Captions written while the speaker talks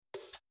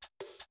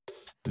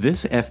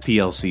This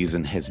FPL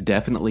season has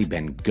definitely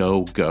been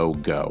go, go,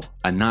 go.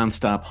 A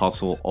nonstop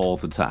hustle all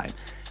the time.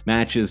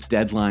 Matches,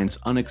 deadlines,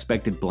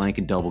 unexpected blank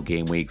and double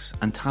game weeks,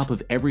 on top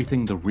of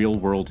everything the real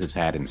world has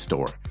had in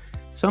store.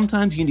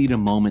 Sometimes you need a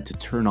moment to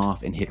turn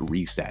off and hit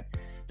reset.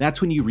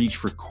 That's when you reach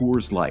for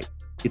Coors Light.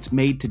 It's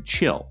made to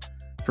chill.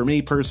 For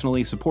me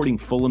personally, supporting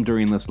Fulham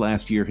during this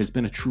last year has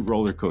been a true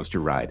roller coaster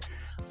ride.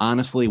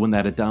 Honestly, when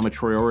that Adama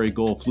Traore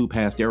goal flew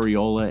past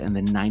Areola in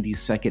the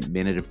 92nd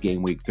minute of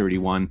game week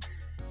 31,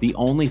 the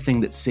only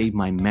thing that saved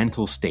my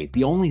mental state,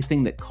 the only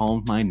thing that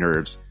calmed my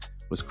nerves,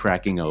 was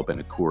cracking open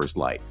a Coors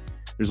Light.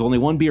 There's only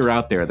one beer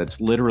out there that's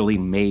literally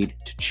made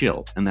to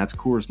chill, and that's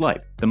Coors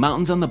Light. The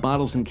mountains on the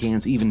bottles and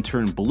cans even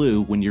turn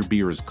blue when your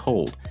beer is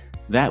cold.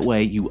 That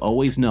way, you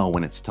always know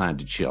when it's time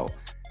to chill.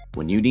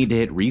 When you need to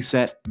hit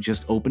reset,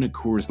 just open a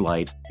Coors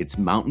Light. It's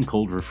mountain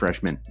cold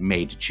refreshment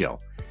made to chill.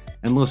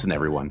 And listen,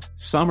 everyone,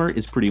 summer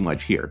is pretty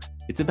much here.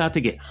 It's about to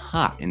get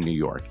hot in New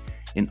York.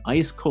 An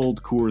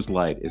ice-cold Coors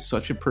Light is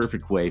such a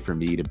perfect way for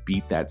me to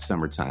beat that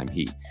summertime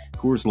heat.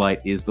 Coors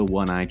Light is the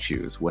one I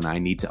choose when I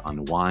need to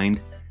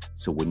unwind.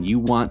 So when you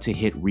want to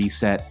hit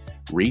reset,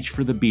 reach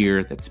for the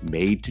beer that's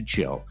made to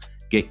chill.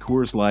 Get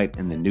Coors Light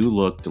and the new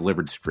look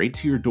delivered straight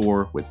to your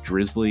door with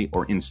Drizzly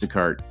or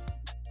Instacart.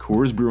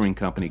 Coors Brewing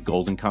Company,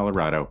 Golden,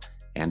 Colorado.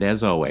 And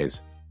as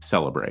always,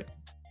 celebrate.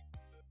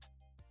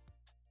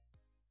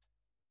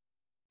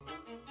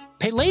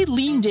 Pele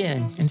leaned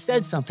in and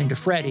said something to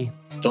Freddie.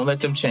 Don't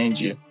let them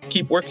change you.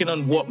 Keep working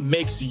on what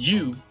makes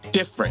you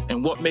different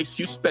and what makes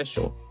you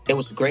special. It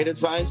was great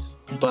advice,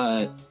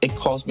 but it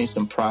caused me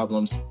some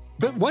problems.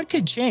 But what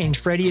could change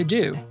Freddie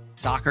Adu?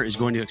 Soccer is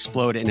going to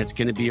explode, and it's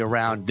going to be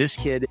around this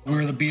kid. We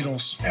were the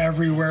Beatles.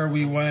 Everywhere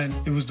we went,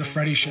 it was the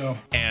Freddie Show.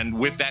 And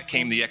with that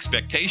came the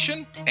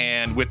expectation,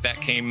 and with that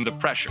came the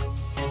pressure.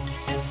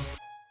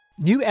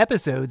 New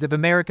episodes of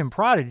American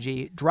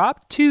Prodigy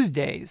drop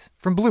Tuesdays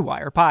from Blue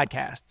Wire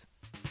Podcasts.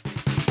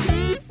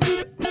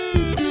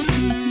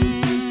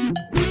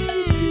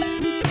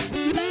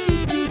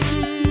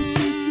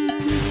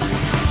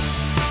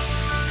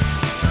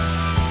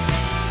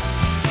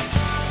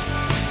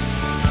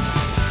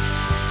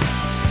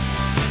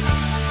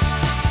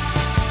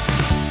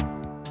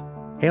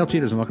 Hail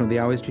cheaters and welcome to the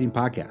Always Cheating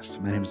Podcast.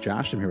 My name is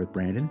Josh. I'm here with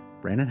Brandon.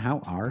 Brandon,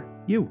 how are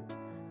you?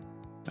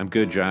 I'm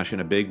good, Josh,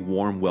 and a big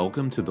warm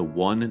welcome to the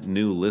one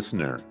new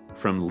listener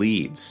from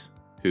Leeds,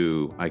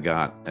 who I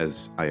got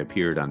as I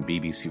appeared on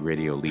BBC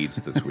Radio Leeds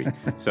this week.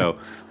 So,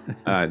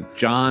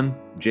 John,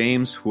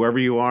 James, whoever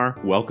you are,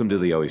 welcome to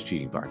the Always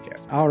Cheating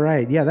Podcast. All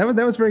right. Yeah,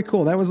 that was very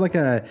cool. That was like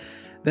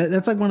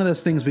that's like one of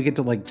those things we get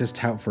to like just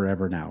tout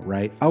forever now,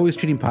 right? Always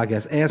Cheating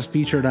Podcast, as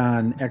featured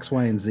on X,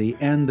 Y, and Z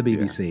and the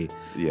BBC.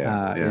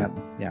 Yeah.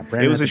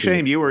 Brandon, it was a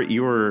shame you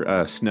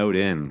were snowed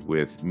in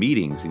with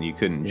meetings and you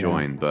couldn't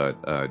join,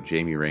 but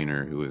Jamie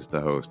Rayner, who was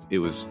the host, it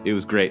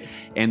was great.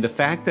 And the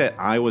fact that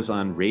I was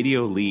on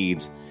Radio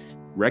Leeds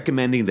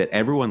recommending that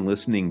everyone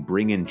listening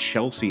bring in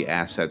Chelsea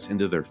assets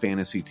into their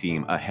fantasy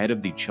team ahead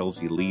of the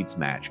Chelsea Leeds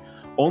match.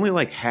 Only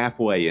like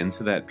halfway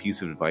into that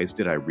piece of advice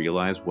did I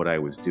realize what I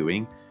was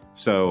doing.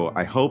 So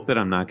I hope that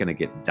I'm not going to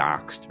get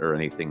doxxed or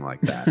anything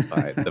like that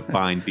by the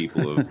fine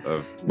people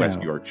of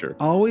West Yorkshire.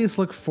 Always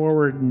look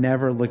forward,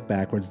 never look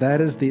backwards.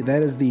 That is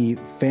the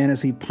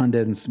fantasy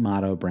pundit's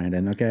motto,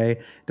 Brandon. Okay,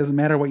 it doesn't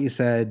matter what you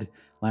said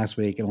last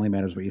week; it only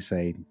matters what you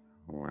say.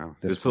 Wow,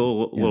 it's a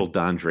little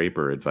Don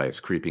Draper advice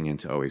creeping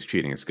into Always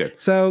Cheating. It's good.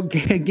 So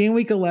game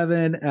week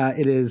 11,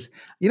 it is.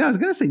 I was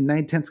going to say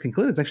 9/10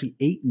 concluded. It's actually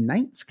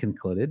 8/9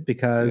 concluded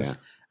because.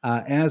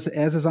 As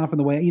is often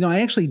the way, I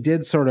actually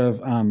did sort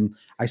of,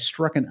 I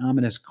struck an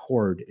ominous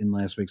chord in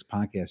last week's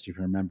podcast. If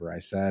you remember, I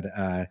said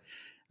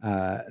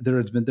there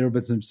have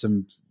been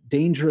some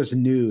dangerous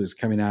news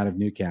coming out of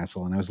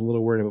Newcastle, and I was a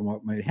little worried about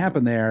what might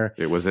happen there.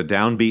 It was a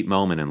downbeat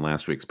moment in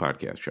last week's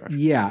podcast, Josh.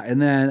 Yeah,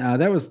 and then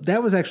that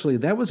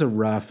was a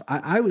rough.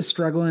 I was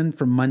struggling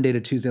from Monday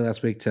to Tuesday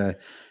last week to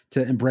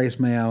embrace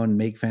my own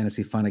make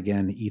fantasy fun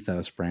again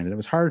ethos, Brandon. It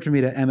was hard for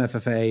me to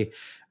MFFA.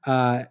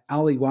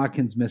 Ollie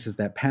Watkins misses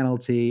that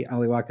penalty.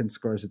 Ollie Watkins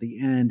scores at the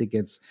end. It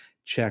gets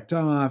checked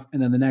off.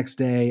 And then the next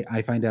day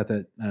I find out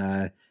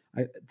that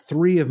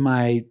three of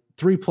my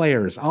three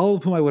players, all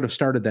of whom I would have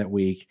started that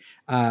week,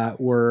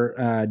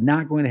 were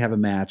not going to have a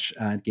match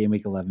at game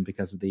week 11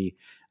 because of the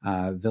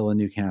Villa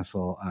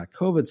Newcastle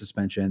COVID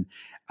suspension.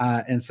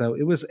 And so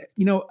it was,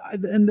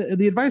 and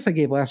the advice I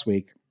gave last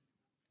week,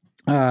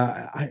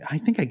 I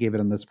think I gave it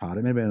on this pod.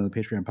 It may have been on the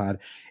Patreon pod.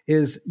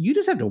 Is you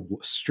just have to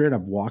straight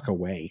up walk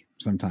away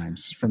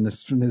sometimes from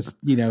this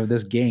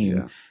this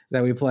game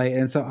that we play.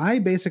 And so I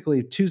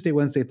basically Tuesday,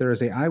 Wednesday,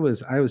 Thursday, I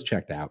was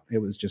checked out. It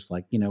was just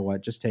like,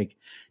 what, just take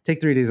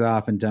 3 days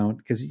off and don't,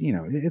 because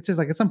it's just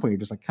like at some point you're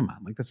just like, come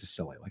on, like this is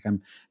silly. Like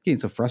I'm getting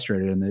so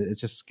frustrated and it's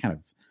just kind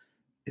of.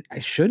 I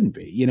shouldn't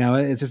be,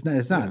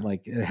 it's not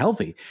like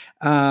healthy.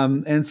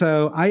 And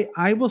so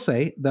I will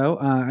say though,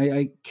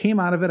 I came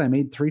out of it. I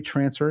made 3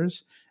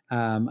 transfers.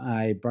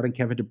 I brought in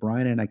Kevin De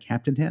Bruyne and I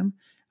captained him.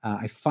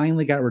 I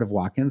finally got rid of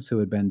Watkins, who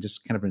had been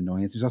just kind of an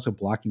annoyance. He was also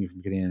blocking me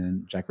from getting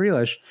in Jack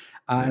Grealish.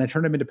 And I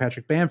turned him into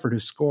Patrick Bamford, who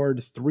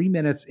scored 3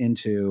 minutes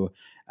into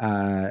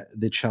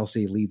the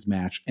Chelsea Leeds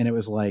match. And it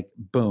was like,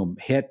 boom,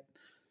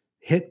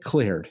 hit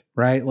cleared,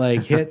 right?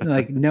 Like hit,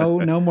 like no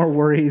more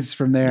worries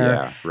from there.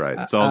 Yeah, right.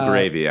 It's all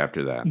gravy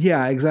after that.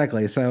 Yeah,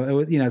 exactly. So it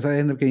was, so I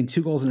ended up getting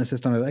 2 goals and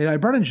assist on it. I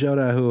brought in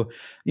Jota, who,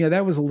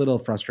 that was a little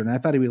frustrating. I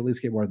thought he would at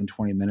least get more than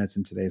 20 minutes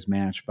in today's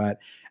match, but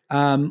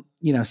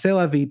C'est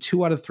la vie,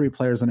 2 out of 3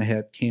 players on a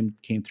hit came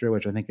through,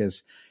 which I think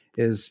is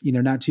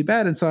not too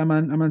bad. And so I'm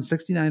on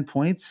 69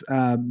 points.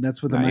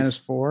 That's with a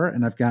 -4,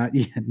 and I've got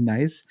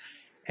nice.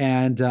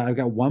 And I've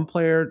got 1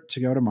 player to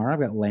go tomorrow.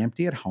 I've got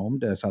Lamptey at home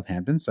to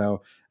Southampton.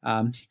 So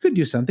he could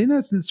do something.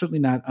 That's certainly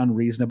not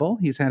unreasonable.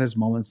 He's had his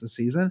moments this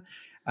season.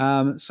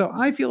 So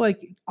I feel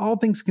like, all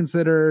things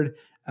considered,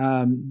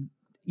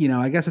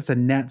 I guess it's a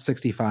net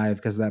 65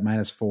 because of that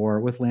 -4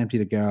 with Lamptey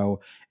to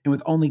go and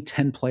with only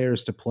 10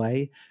 players to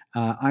play.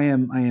 I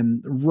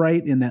am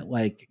right in that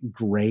like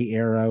gray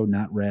arrow,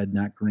 not red,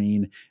 not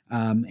green.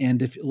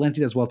 And if Lamptey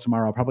does well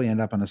tomorrow, I'll probably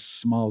end up on a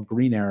small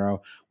green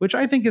arrow, which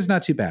I think is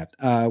not too bad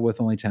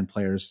with only 10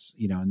 players,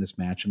 in this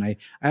match. And I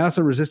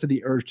also resisted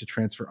the urge to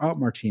transfer out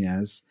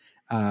Martinez,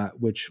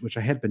 which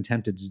I had been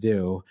tempted to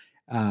do,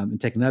 and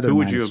take another. Who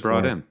would you have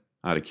brought in?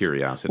 Out of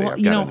curiosity, well,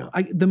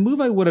 the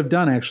move I would have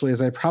done actually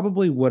is I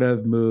probably would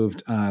have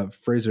moved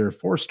Fraser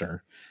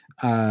Forster,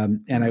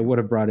 and I would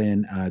have brought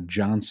in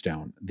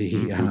Johnstone,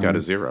 who got a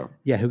 0.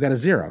 Yeah, who got a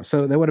 0.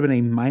 So that would have been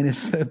a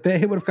minus. It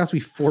would have cost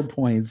me 4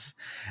 points,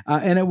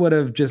 and it would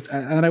have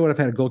and I would have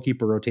had a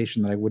goalkeeper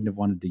rotation that I wouldn't have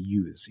wanted to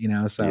use.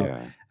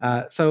 So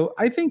so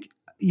I think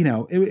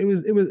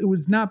it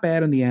was not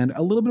bad in the end.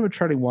 A little bit of a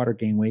treading water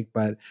game week,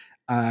 but.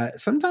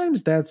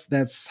 Sometimes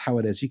that's how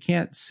it is. You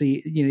can't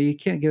see, you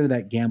can't get into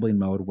that gambling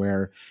mode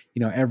where,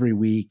 every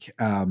week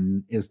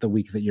is the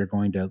week that you're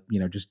going to,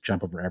 just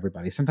jump over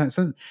everybody. Sometimes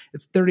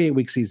it's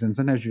 38-week season.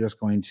 Sometimes you're just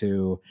going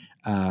to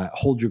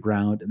hold your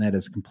ground, and that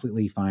is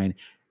completely fine.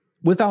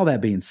 With all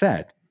that being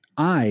said,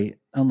 I,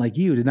 unlike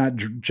you, did not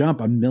jump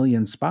a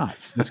million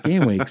spots this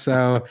game week.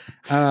 So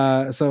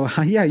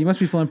yeah, you must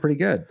be feeling pretty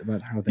good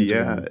about how things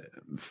are going.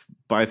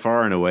 By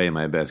far and away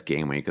my best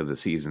game week of the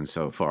season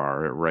so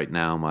far. Right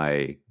now,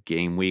 my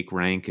game week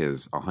rank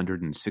is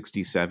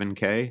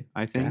 167K,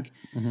 I think.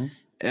 Yeah. Mm-hmm.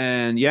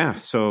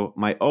 And so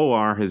my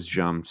OR has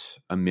jumped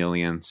a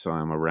million. So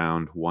I'm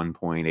around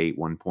 1.8,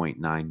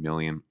 1.9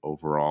 million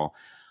overall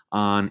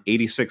on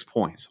 86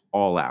 points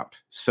all out.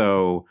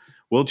 So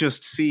we'll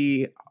just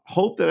see,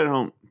 hope that I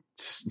don't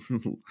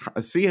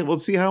we'll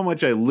see how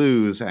much I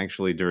lose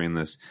actually during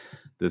this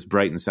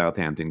Brighton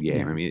Southampton game.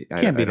 Yeah. I mean,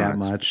 can't be that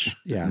much.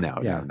 Yeah. No,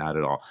 not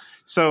at all.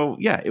 So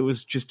it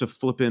was just a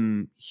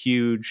flippin'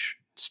 huge,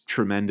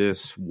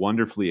 tremendous,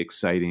 wonderfully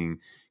exciting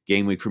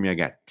game week for me. I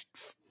got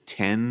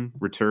 10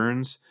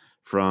 returns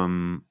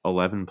from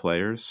 11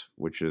 players,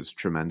 which is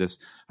tremendous.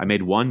 I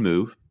made 1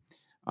 move.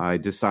 I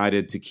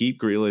decided to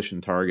keep Grealish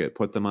and Target,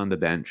 put them on the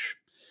bench,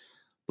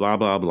 blah,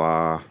 blah,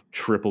 blah,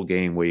 triple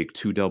game week,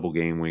 2 double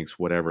game weeks,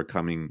 whatever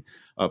coming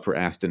up for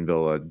Aston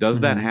Villa. Does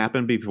that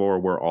happen before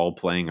we're all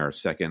playing our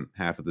second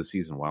half of the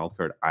season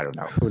wildcard? I don't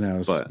know. Who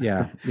knows? But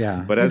yeah.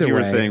 But as you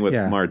were saying with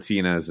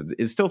Martinez,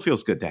 it still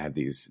feels good to have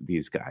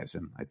these guys.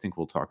 And I think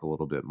we'll talk a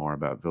little bit more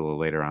about Villa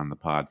later on in the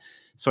pod.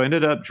 So I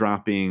ended up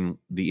dropping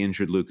the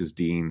injured Lucas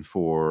Digne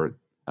for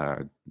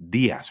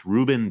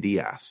Ruben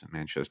Dias at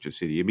Manchester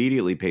City.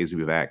 Immediately pays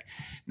me back.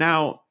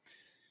 Now,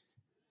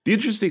 the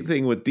interesting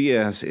thing with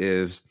Diaz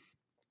is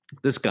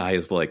this guy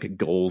is like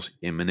goals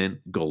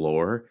imminent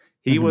galore.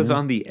 He was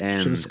on the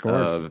end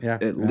of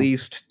at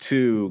least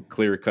 2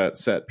 clear-cut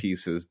set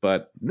pieces,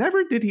 but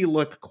never did he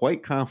look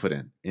quite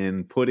confident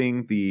in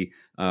putting the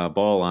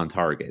ball on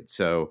target.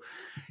 So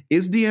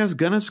is Diaz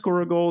going to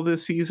score a goal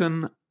this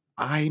season?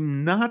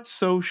 I'm not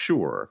so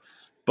sure.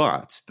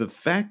 But the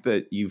fact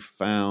that you've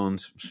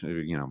found,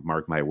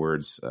 mark my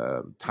words,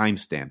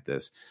 timestamp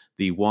this,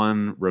 the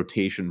one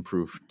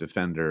rotation-proof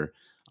defender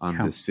on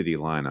this City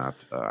lineup,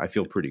 I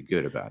feel pretty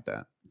good about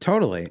that.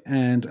 Totally.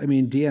 And I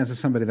mean, Diaz is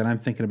somebody that I'm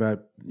thinking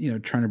about,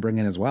 trying to bring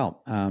in as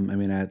well.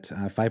 At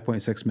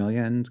 5.6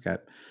 million,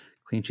 got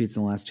clean sheets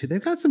in the last 2.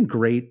 They've got some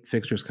great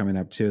fixtures coming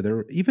up too.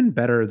 They're even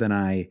better than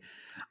I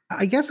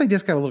guess I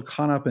just got a little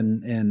caught up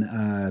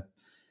in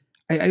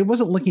I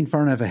wasn't looking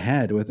far enough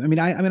ahead with,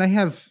 I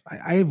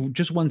have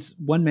just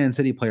one Man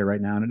City player right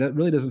now, and it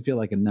really doesn't feel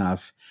like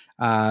enough.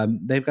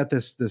 They've got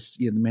this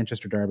the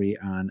Manchester Derby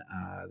on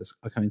this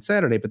upcoming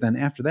Saturday, but then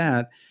after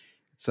that,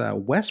 it's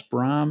West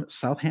Brom,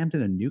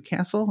 Southampton, and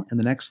Newcastle in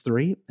the next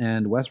 3,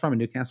 and West Brom and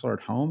Newcastle are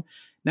at home.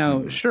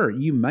 Now, sure,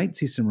 you might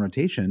see some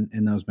rotation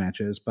in those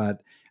matches,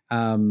 but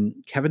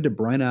Kevin De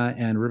Bruyne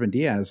and Ruben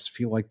Diaz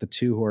feel like the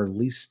 2 who are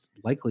least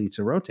likely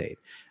to rotate.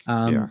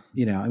 You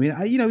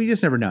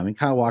just never know. I mean,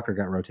 Kyle Walker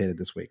got rotated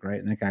this week, right?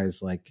 And that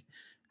guy's like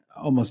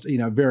almost,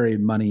 very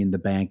money in the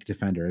bank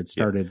defender. It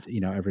started,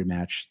 every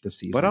match this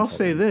season. But I'll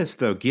say this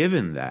though,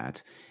 given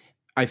that,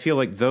 I feel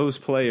like those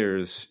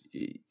players,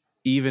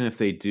 even if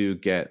they do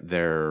get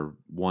their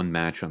one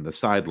match on the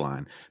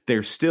sideline,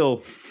 they're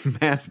still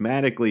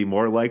mathematically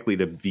more likely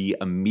to be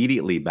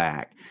immediately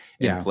back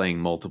and playing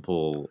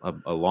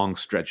a long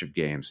stretch of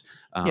games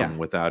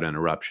without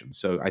interruption.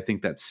 So I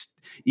think that's,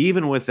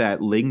 even with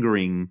that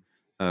lingering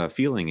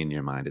feeling in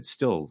your mind, it's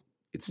still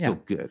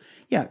good.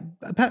 Yeah.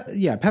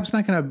 Pep's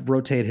not going to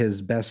rotate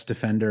his best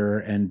defender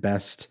and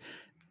best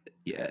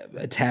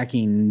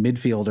attacking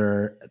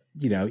midfielder,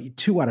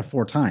 2 out of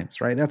 4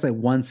 times, right? That's like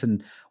once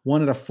in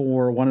 1 out of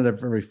 4, 1 out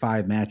of every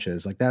 5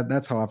 matches. Like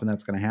that's how often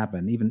that's going to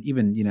happen, even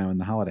in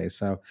the holidays.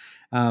 So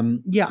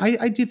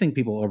I do think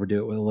people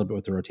overdo it with a little bit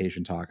with the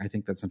rotation talk. I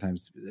think that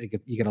sometimes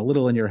you get a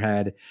little in your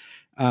head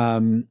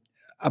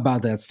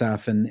about that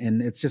stuff,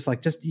 and it's just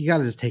like, you got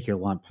to just take your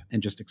lump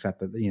and just accept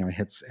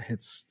that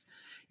hits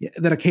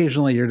that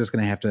occasionally you're just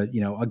going to have to,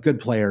 a good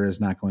player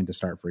is not going to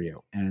start for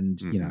you.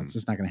 And, it's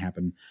just not going to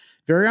happen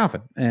very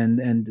often.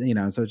 And,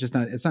 so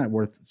it's not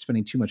worth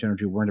spending too much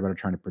energy worrying about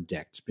trying to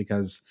predict,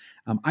 because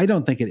I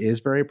don't think it is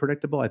very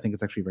predictable. I think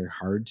it's actually very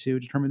hard to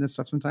determine this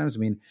stuff sometimes. I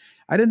mean,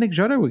 I didn't think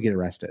Jota would get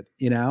arrested.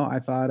 I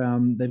thought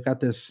they've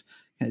got this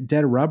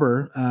dead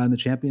rubber in the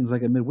Champions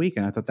League at midweek,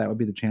 and I thought that would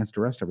be the chance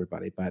to rest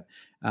everybody. But,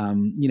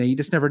 you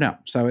just never know.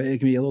 So it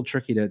can be a little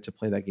tricky to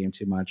play that game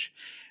too much.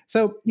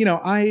 So,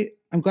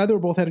 I'm glad that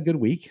we both had a good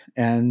week.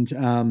 And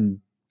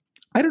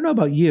I don't know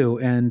about you,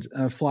 and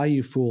Fly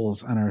You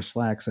Fools on our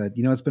Slack said,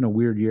 it's been a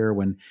weird year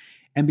when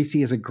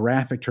NBC has a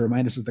graphic to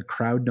remind us that the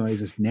crowd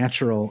noise is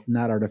natural,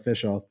 not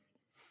artificial.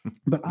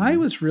 But I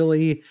was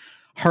really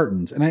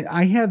heartened. And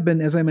I have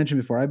been, as I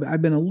mentioned before,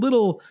 I've been a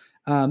little,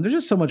 there's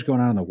just so much going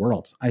on in the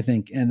world, I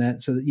think. And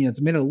that, so that, it's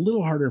made it a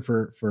little harder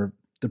for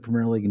the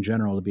Premier League in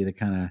general to be the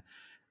kind of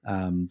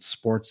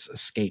sports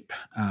escape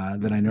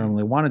that I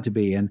normally wanted to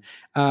be. And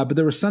but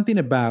there was something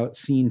about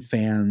seeing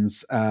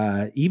fans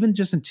even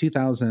just in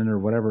 2000 or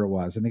whatever it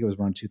was, I think it was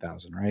around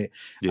 2000, right?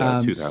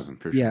 2000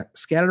 for sure.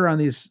 Scattered around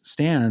these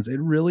stands, it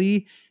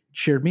really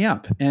cheered me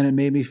up, and it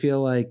made me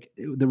feel like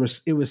there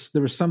was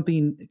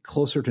something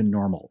closer to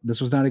normal.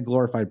 This was not a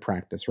glorified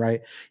practice,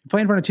 right? You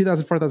play in front of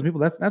 2,000, 4,000 people,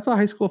 that's a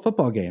high school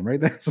football game, right?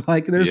 That's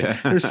like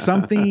there's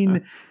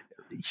something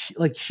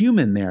like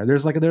human there.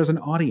 There's an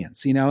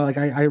audience, like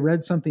I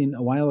read something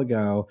a while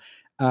ago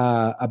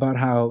about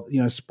how,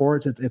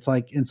 sports, it's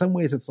like, in some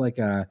ways it's like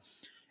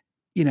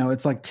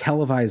it's like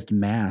televised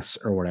mass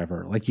or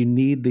whatever. Like you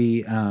need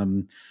the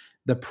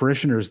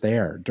parishioners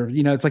there,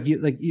 it's like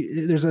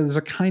there's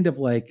a kind of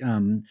like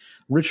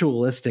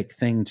ritualistic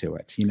thing to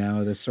it,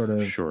 this sort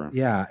of, sure.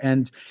 Yeah.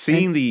 And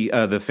seeing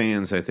the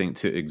fans, I think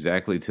to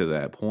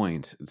that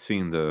point,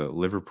 seeing the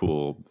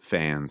Liverpool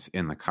fans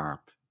in the Kop,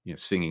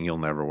 singing "You'll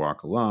Never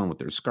Walk Alone" with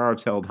their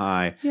scarves held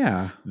high.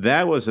 Yeah.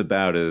 That was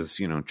about as,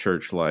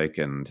 church-like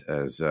and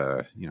as,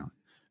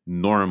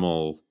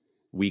 normal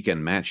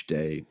weekend match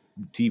day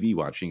TV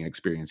watching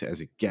experience as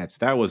it gets.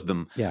 That was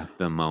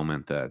the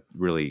moment that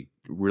really,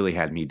 really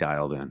had me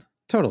dialed in.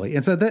 Totally.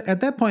 And so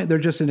at that point, they're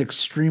just an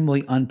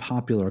extremely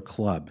unpopular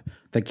club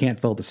that can't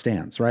fill the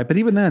stands, right? But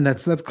even then,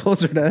 that's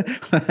closer to,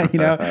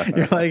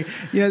 you're like,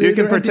 you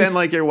can pretend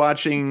like you're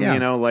watching,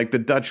 like the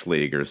Dutch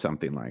League or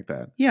something like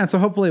that. Yeah. So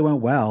hopefully it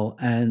went well.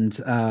 And,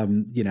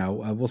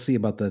 we'll see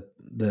about the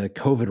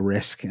COVID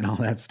risk and all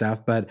that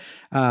stuff. But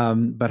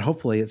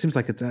hopefully it seems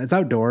like it's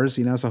outdoors,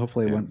 so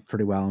hopefully it went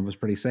pretty well and was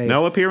pretty safe.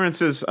 No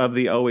appearances of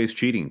the always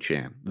cheating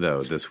chant,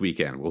 though, this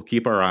weekend. We'll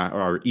keep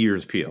our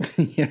ears peeled.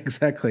 Yeah,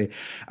 exactly.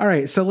 All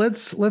right. So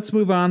let's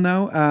move on,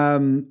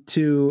 though,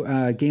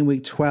 to game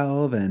week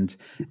 12.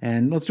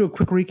 And let's do a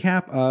quick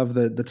recap of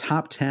the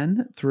top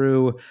 10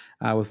 through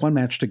with one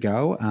match to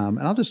go. And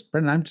I'll just,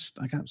 Brendan,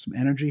 I got some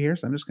energy here,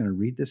 so I'm just going to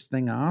read this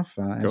thing off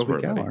as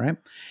we go. All right.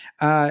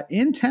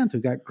 In 10th,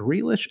 we've got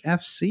Grealish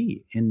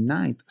FC. In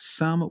 9th,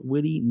 Some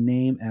Witty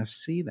Name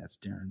FC. That's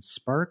Darren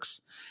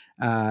Sparks.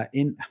 I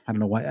don't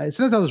know why.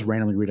 Sometimes I'll just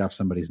randomly read off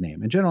somebody's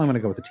name. In general, I'm going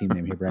to go with the team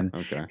name here, Brendan.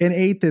 Okay. In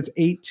 8th, it's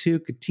 8-2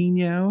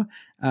 Coutinho.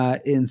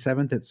 In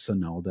 7th, it's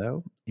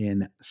Sonaldo.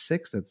 In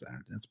 6th,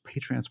 that's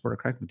Patreon supporter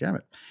Craig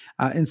McDermott.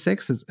 In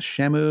 6th, it's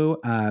Shemu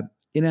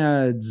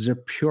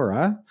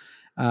Inazapura.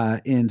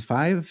 In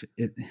 5.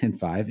 In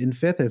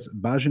 5th, it's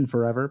Bajan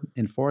Forever.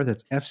 In 4th,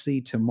 it's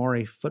FC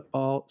Tamori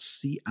Football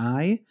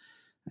CI.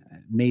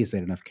 Amazed they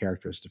had enough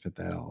characters to fit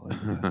that all.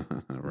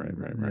 Right.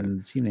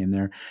 The team name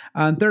there.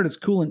 On 3rd, it's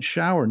Coolant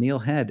Shower, Neil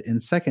Head. In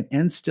 2nd,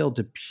 and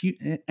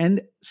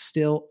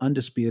still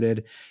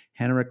undisputed,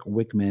 Henrik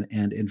Wickman.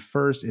 And in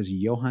 1st is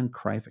Johan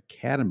Cruyff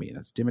Academy.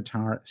 That's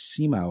Dimitar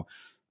Simo.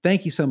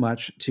 Thank you so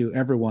much to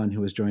everyone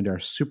who has joined our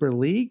Super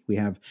League. We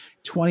have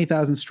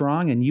 20,000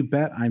 strong, and you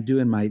bet I'm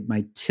doing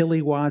my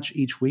Tilly watch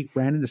each week,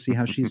 Brandon, to see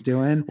how she's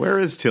doing. Where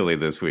is Tilly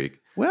this week?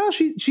 Well,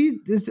 she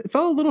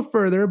fell a little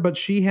further, but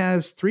she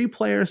has 3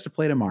 players to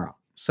play tomorrow.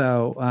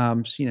 So,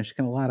 she's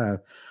got a lot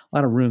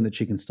of room that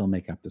she can still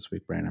make up this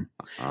week, Brandon.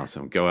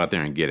 Awesome. Go out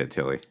there and get it,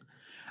 Tilly. All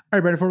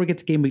right, Brandon, before we get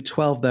to game week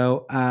 12,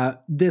 though,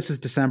 this is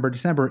December.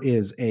 December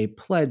is a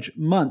pledge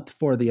month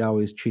for the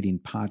Always Cheating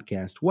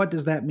podcast. What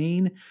does that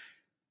mean?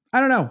 I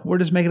don't know. We're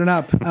just making it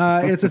up.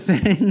 It's a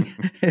thing.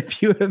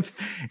 If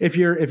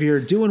you're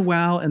doing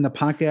well and the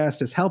podcast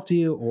has helped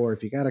you, or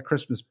if you got a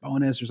Christmas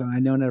bonus or something, I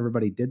know not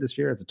everybody did this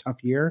year. It's a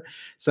tough year.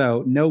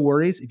 So no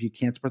worries if you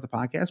can't support the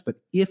podcast, but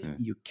if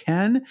you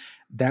can,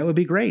 that would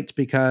be great,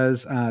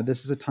 because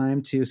this is a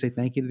time to say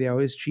thank you to the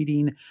Always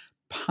Cheating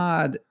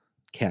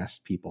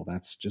podcast people.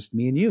 That's just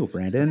me and you,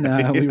 Brandon.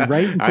 We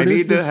write and I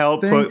need to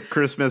help thing. put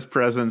Christmas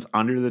presents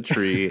under the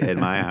tree in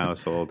my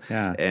household.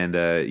 Yeah. And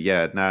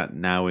not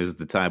now is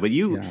the time. But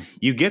you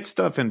get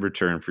stuff in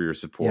return for your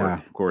support. Yeah.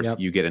 Of course,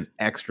 you get an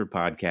extra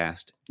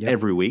podcast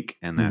every week.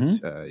 And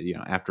that's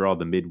after all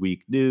the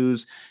midweek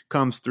news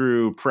comes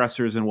through,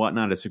 pressers and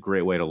whatnot, it's a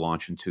great way to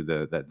launch into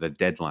the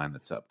deadline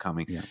that's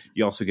upcoming. Yeah.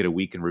 You also get a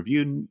week in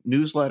review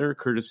newsletter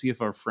courtesy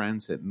of our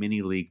friends at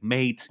Mini League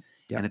Mate.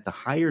 Yep. And at the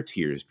higher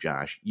tiers,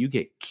 Josh, you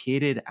get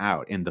kitted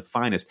out in the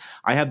finest.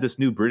 I have this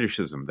new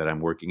Britishism that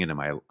I'm working into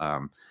my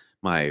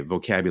my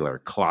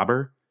vocabulary.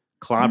 Clobber.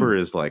 Clobber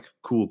is like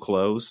cool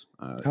clothes.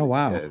 Oh,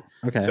 wow.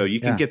 Okay. So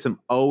you can get some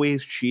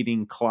Always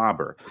Cheating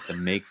Clobber, the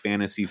Make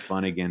Fantasy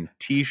Fun Again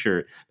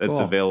t-shirt that's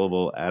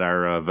available at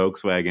our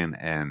Volkswagen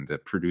and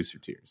producer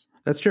tiers.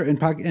 That's true. And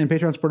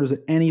Patreon supporters at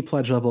any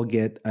pledge level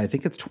get, I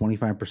think it's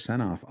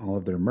 25% off all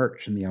of their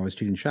merch in the Always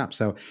Cheating shop.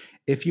 So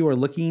if you are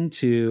looking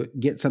to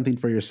get something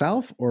for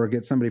yourself or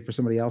get somebody for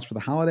somebody else for the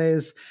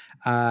holidays,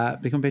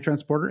 become a Patreon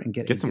supporter and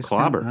get some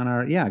clobber on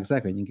our,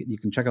 exactly. You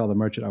can check out all the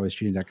merch at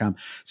alwayscheating.com.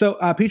 So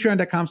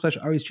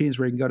patreon.com/alwayscheating is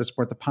where you can go to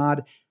support the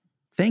pod.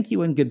 Thank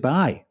you and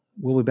goodbye.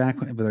 We'll be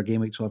back with our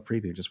Game Week 12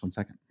 preview in just 1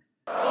 second.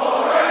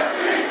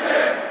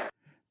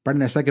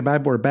 Brendan, I said goodbye,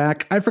 but we're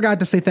back. I forgot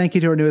to say thank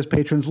you to our newest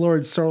patrons,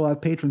 Lord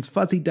Sorloth patrons,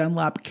 Fuzzy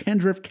Dunlop,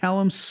 Kendriff,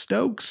 Callum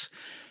Stokes,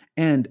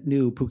 and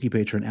new Pookie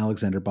patron,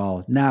 Alexander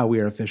Ball. Now we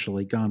are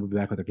officially gone. We'll be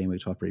back with our Game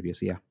Week 12 preview.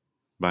 See ya.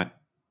 Bye.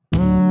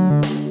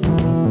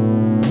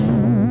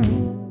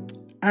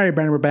 All right,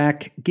 Brandon, we're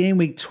back. Game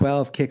Week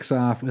 12 kicks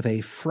off with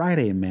a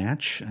Friday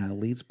match.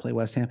 Leeds play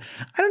West Ham.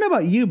 I don't know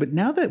about you, but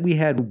now that we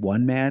had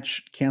one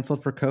match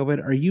canceled for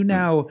COVID, are you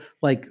now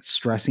like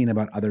stressing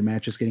about other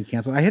matches getting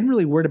canceled? I hadn't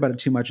really worried about it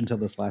too much until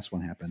this last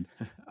one happened.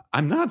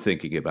 I'm not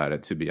thinking about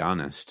it, to be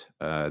honest.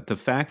 The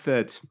fact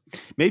that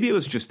maybe it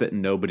was just that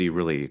nobody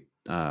really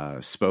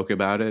spoke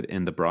about it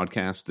in the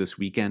broadcast this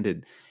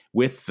weekend.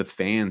 With the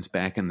fans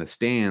back in the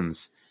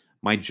stands,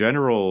 my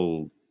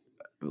general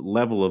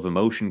level of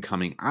emotion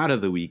coming out of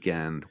the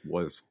weekend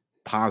was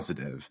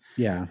positive.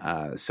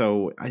 Yeah.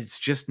 So it's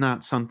just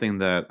not something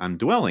that I'm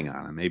dwelling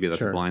on. And maybe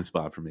that's a blind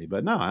spot for me.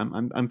 But no,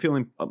 I'm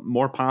feeling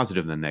more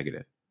positive than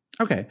negative.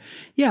 Okay.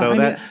 Yeah.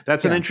 So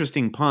that's an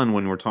interesting pun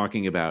when we're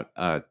talking about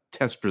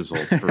test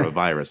results for a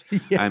virus.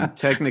 I'm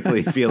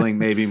technically feeling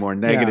maybe more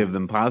negative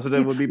than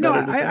positive would be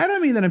better. No, I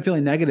don't mean that I'm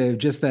feeling negative,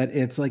 just that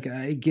it's like,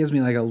 it gives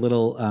me like a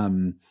little,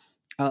 I'm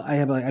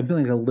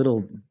feeling like a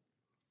little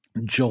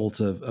jolt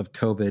of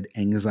COVID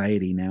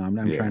anxiety now. I'm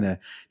trying to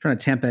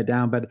tamp that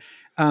down, but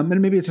and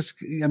maybe it's just,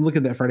 I'm looking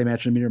at that Friday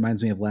match and it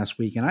reminds me of last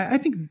week. And I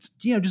think,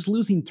 just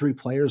losing 3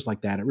 players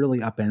like that, it really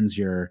upends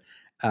your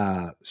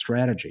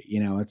strategy.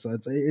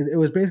 It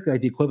was basically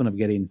like the equivalent of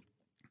getting,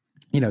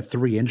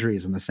 3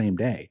 injuries in the same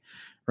day,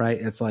 right?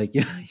 It's like,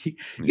 you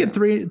get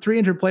three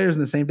injured players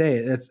in the same day.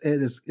 It's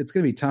going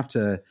to be tough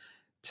to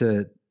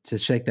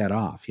shake that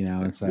off,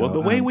 And so, well, the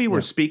way we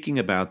were speaking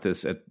about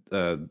this at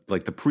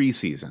like the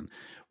preseason,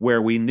 where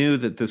we knew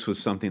that this was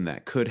something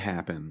that could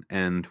happen,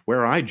 and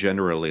where I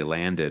generally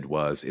landed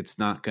was it's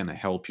not going to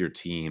help your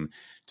team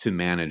to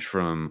manage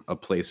from a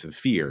place of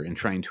fear and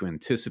trying to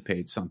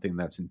anticipate something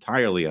that's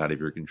entirely out of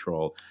your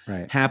control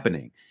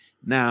happening.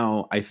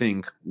 Now, I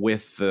think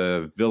with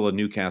the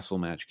Villa-Newcastle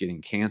match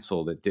getting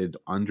canceled, it did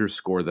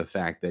underscore the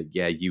fact that,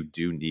 you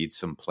do need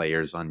some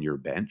players on your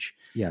bench.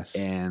 Yes.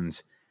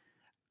 And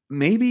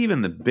maybe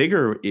even the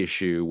bigger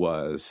issue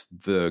was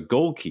the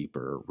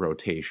goalkeeper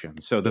rotation.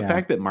 So the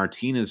fact that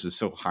Martinez is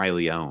so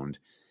highly owned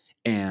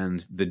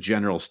and the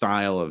general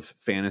style of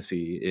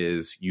fantasy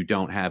is you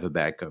don't have a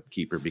backup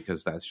keeper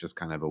because that's just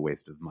kind of a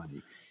waste of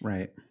money.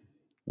 Right.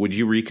 Would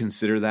you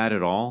reconsider that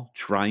at all?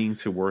 Trying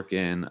to work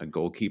in a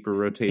goalkeeper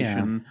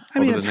rotation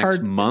over the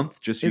next month,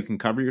 just so you can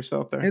cover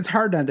yourself there? It's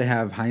hard not to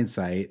have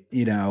hindsight,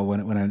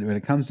 when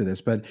it comes to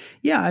this. But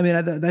I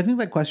think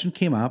that question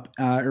came up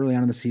early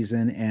on in the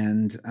season,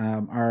 and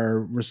our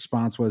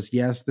response was,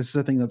 yes, this is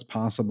a thing that's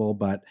possible,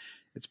 but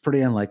it's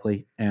pretty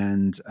unlikely.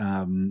 And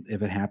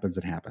if it happens,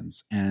 it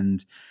happens.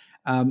 And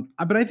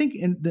but I think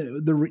in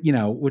the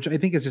which I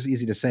think is just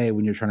easy to say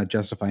when you're trying to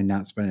justify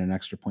not spending an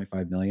extra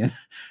 0.5 million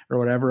or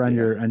whatever on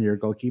your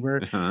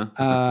goalkeeper.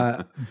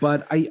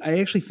 But I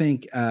actually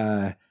think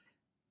two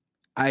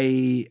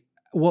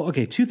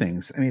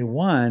things. I mean,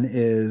 one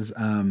is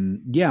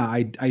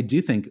I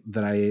do think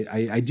that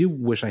I do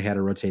wish I had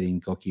a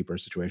rotating goalkeeper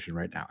situation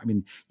right now. I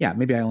mean,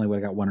 maybe I only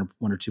would have got one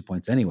or 2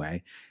 points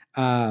anyway.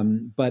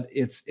 But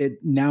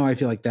now I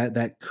feel like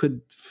that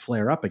could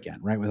flare up again,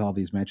 right? With all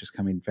these matches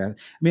coming fast.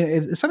 I mean,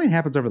 if something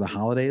happens over the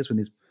holidays when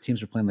these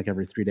teams are playing like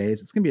every 3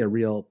 days, it's going to be a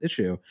real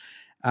issue.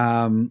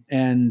 I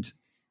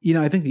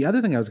think the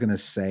other thing I was going to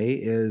say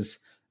is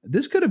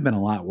this could have been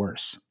a lot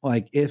worse.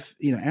 Like if,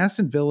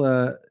 Aston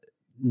Villa,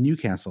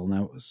 Newcastle,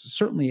 now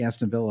certainly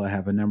Aston Villa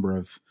have a number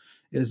of,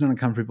 it's not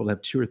uncommon for people to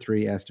have 2 or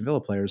 3 Aston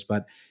Villa players,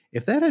 but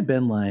if that had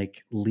been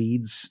like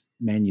Leeds,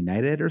 Man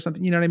United or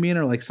something, you know what I mean?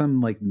 Or like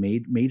some like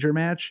major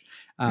match,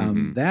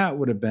 that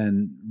would have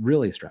been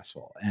really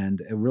stressful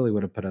and it really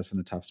would have put us in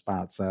a tough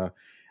spot. So,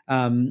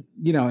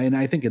 and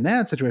I think in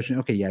that situation,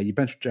 okay, yeah, you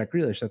bench Jack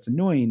Grealish, that's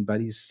annoying, but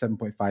he's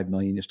 7.5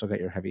 million. You still got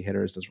your heavy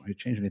hitters, doesn't really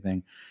change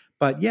anything.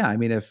 But yeah, I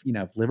mean, if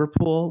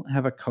Liverpool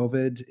have a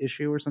COVID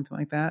issue or something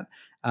like that,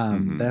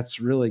 that's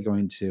really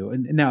going to.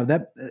 And now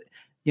that,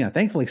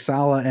 thankfully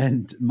Salah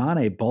and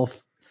Mane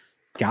both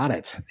got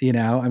it.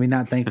 I mean,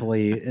 not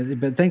thankfully,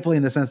 but thankfully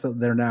in the sense that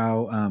they're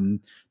now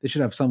they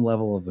should have some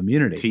level of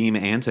immunity. Team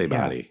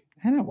antibody. Yeah.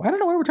 I don't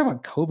know why we're talking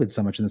about COVID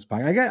so much in this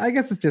podcast. I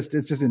guess it's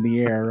just in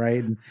the air,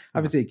 right? And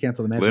obviously, it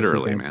canceled the match.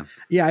 Literally, man.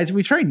 Yeah,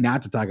 we try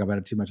not to talk about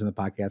it too much in the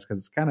podcast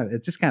because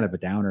it's just kind of a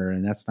downer,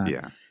 and that's not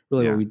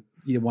really what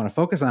we want to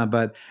focus on.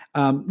 But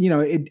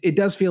it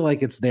does feel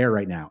like it's there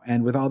right now,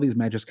 and with all these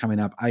matches coming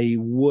up, I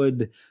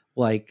would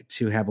like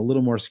to have a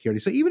little more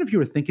security. So even if you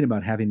were thinking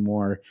about having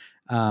more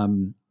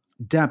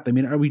depth, I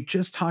mean, are we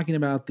just talking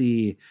about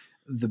the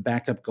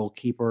backup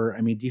goalkeeper? I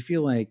mean, do you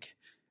feel like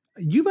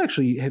you've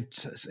actually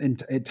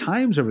at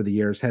times over the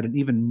years had an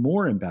even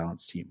more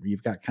imbalanced team where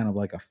you've got kind of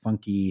like a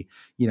funky,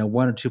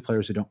 1 or 2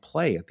 players who don't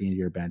play at the end of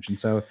your bench. And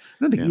so I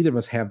don't think either of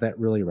us have that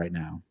really right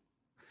now.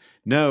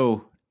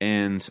 No.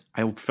 And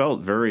I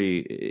felt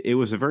it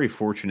was a very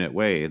fortunate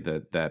way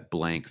that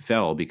blank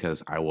fell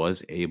because I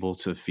was able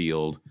to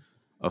field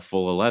a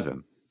full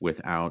 11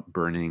 without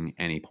burning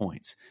any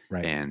points.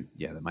 Right. And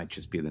yeah, that might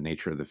just be the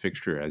nature of the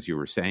fixture, as you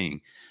were saying.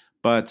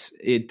 But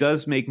it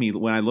does make me,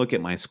 when I look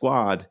at my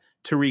squad,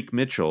 Tariq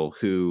Mitchell,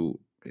 who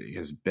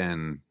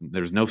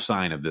there's no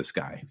sign of this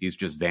guy. He's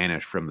just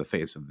vanished from the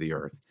face of the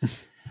earth.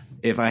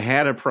 If I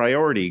had a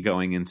priority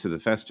going into the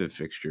festive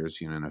fixtures,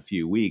 in a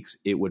few weeks,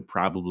 it would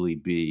probably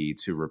be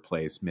to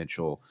replace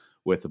Mitchell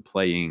with a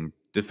playing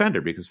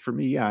defender. Because for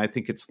me, I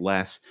think it's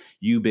less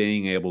you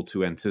being able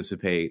to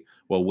anticipate,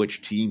 well,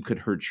 which team could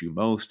hurt you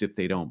most if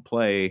they don't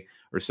play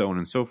or so on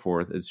and so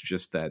forth. It's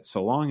just that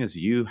so long as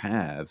you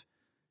have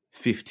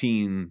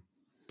 15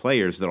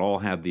 players that all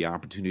have the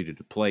opportunity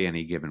to play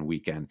any given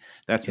weekend,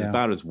 that's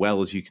about as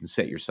well as you can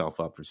set yourself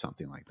up for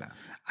something like that.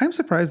 I'm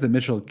surprised that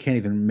Mitchell can't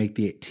even make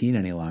the 18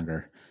 any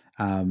longer.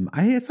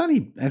 I thought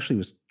he actually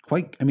was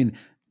quite, I mean,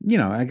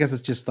 I guess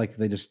it's just like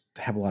they just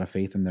have a lot of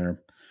faith in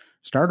their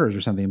starters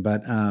or something.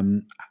 But,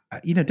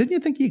 didn't you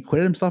think he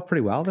acquitted himself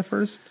pretty well the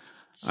first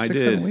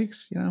 6-7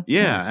 weeks?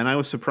 Yeah. And I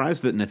was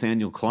surprised that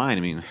Nathaniel Klein,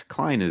 I mean,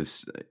 Klein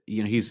is,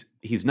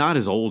 he's not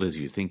as old as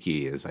you think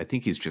he is. I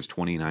think he's just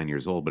 29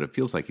 years old, but it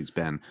feels like he's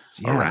been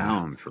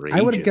around for ages.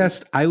 I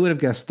would have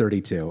guessed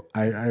 32.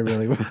 I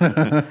really would. All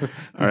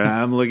right.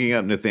 I'm looking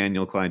up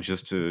Nathaniel Klein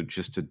just to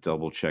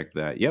double check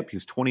that. Yep.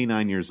 He's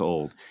 29 years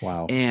old.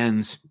 Wow.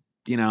 And,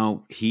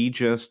 he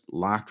just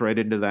locked right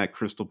into that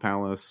Crystal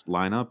Palace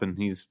lineup and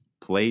he's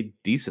played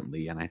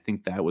decently. And I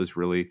think that was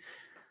really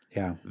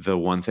the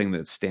one thing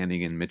that's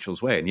standing in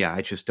Mitchell's way. And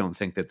I just don't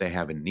think that they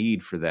have a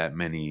need for that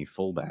many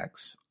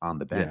fullbacks on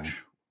the bench. Yeah.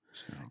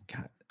 So.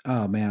 God.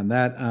 Oh man,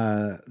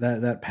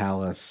 that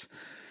Palace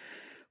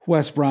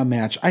West Brom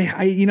match. I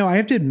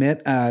have to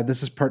admit,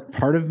 this is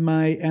part of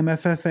my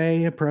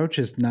MFFA approach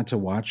is not to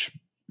watch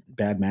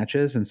bad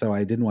matches, and so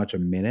I didn't watch a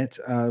minute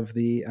of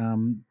the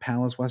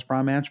Palace West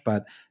Brom match.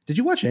 But did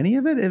you watch any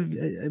of it?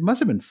 It must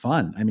have been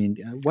fun. I mean,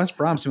 West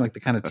Brom seemed like the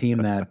kind of team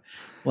that,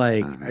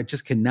 I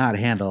just cannot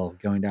handle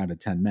going down to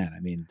 10 men. I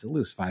mean, to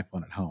lose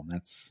 5-1 at home,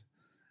 that's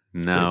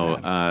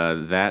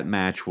that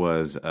match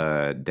was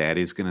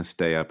Daddy's going to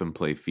stay up and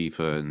play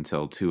FIFA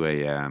until 2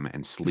 a.m.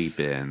 and sleep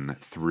in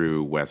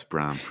through West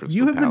Brom Crystal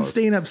You have Palace. Been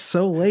staying up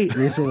so late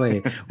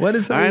recently. What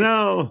is that? I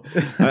know.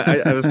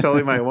 I was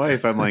telling my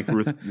wife, I'm like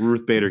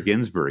Ruth Bader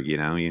Ginsburg,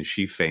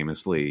 she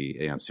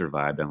famously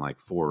survived on like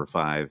 4 or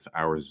 5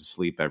 hours of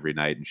sleep every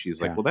night. And she's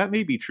like, well, that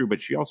may be true,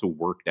 but she also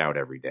worked out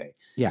every day.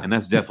 Yeah. And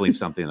that's definitely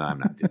something that I'm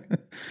not doing.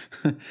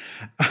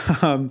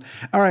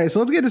 All right. So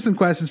let's get to some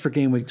questions for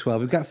Game Week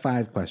 12. We've got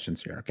 5 questions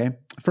here. Okay.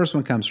 First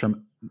one comes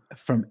from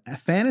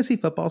Fantasy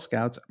Football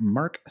Scouts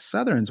Mark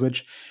Southerns,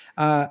 which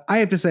I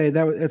have to say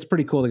that it's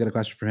pretty cool to get a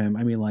question from him.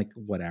 I mean, like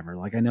whatever,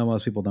 like I know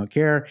most people don't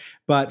care,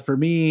 but for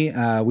me,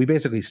 we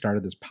basically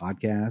started this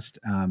podcast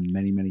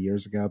many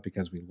years ago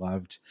because we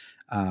loved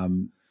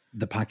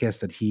the podcast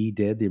that he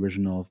did, the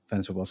original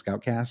Fantasy Football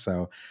Scoutcast.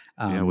 So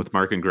with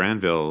Mark and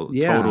Granville,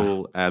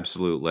 total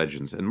absolute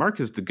legends. And Mark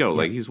is the GOAT.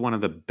 Like he's one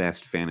of the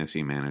best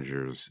fantasy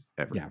managers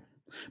ever. Yeah.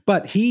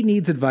 But he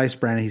needs advice,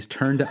 Brandon. He's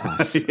turned to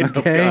us. Okay. Oh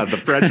God, the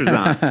pressure's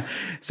on.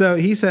 So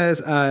he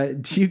says,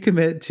 do you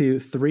commit to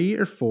 3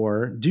 or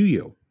 4? Do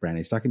you, Brandon?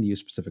 He's talking to you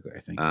specifically,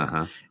 I think.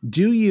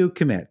 Do you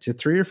commit to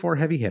 3 or 4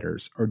 heavy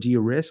hitters, or do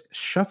you risk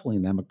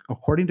shuffling them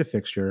according to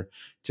fixture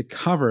to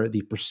cover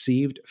the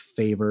perceived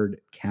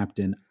favored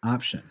captain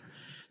option?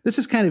 This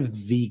is kind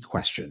of the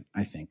question,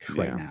 I think,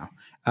 right now.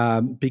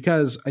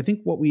 Because I think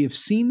what we have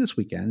seen this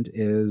weekend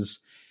is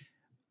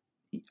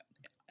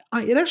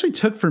It actually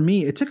took for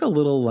me. It took a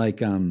little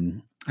like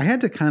I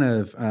had to kind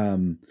of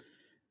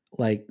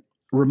like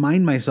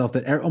remind myself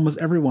that almost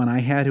everyone I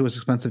had who was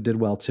expensive did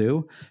well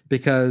too,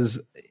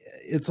 because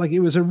it's like it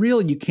was a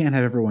real you can't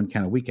have everyone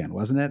kind of weekend,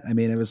 wasn't it? I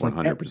mean, it was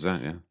 100%,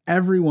 like yeah.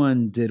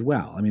 Everyone did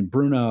well. I mean,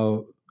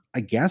 Bruno,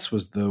 I guess,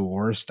 was the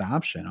worst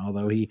option,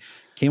 although he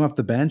came off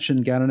the bench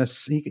and got a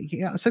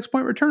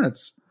 6-point return.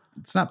 It's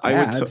not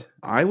bad.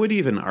 I would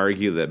even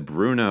argue that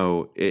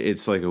Bruno,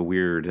 it's like a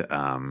weird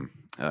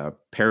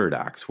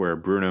paradox where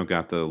Bruno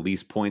got the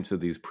least points of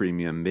these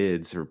premium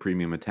mids or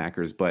premium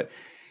attackers, but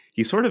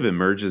he sort of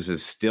emerges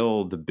as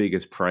still the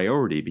biggest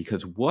priority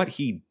because what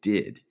he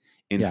did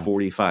in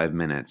 45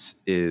 minutes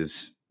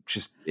is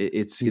just,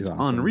 it's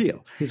awesome.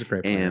 Unreal. He's a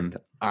great player. And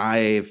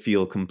I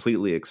feel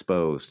completely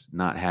exposed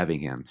not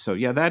having him. So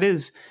yeah, that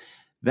is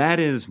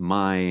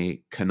my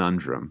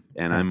conundrum.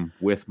 And I'm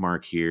with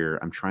Mark here.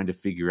 I'm trying to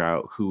figure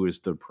out who is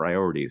the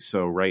priority.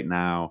 So right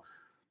now,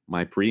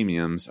 my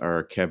premiums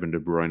are Kevin De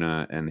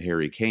Bruyne and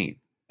Harry Kane.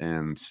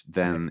 And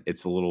then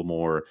it's a little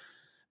more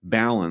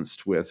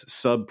balanced with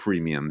sub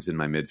premiums in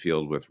my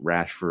midfield with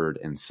Rashford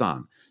and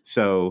Son.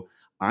 So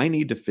I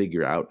need to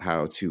figure out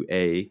how to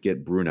A,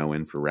 get Bruno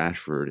in for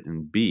Rashford,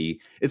 and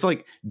B, it's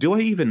like, do I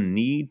even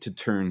need to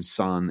turn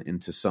Son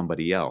into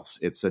somebody else?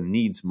 It's a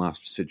needs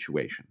must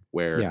situation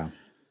where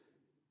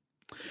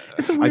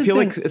it's a weird I feel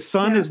thing. Like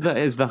Son is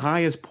the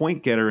highest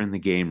point getter in the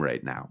game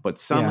right now, but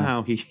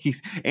somehow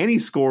he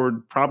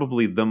scored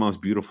probably the most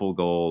beautiful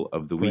goal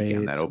of the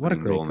weekend. That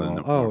opening goal in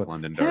the North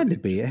London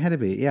Derby. It had to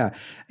be. Yeah.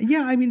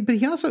 I mean, but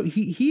he also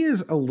he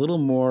is a little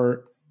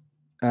more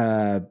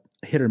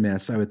hit or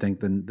miss, I would think,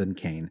 than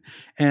Kane.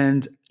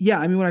 And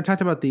I mean, when I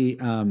talked about the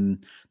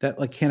that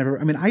like can't ever,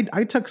 I mean,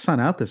 I took Son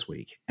out this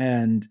week,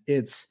 and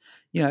it's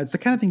it's the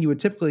kind of thing you would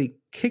typically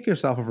kick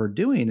yourself over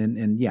doing.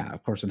 And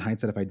of course, in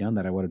hindsight, if I'd done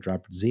that, I would have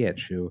dropped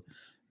Ziyech, who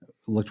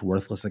looked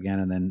worthless again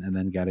and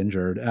then got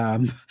injured.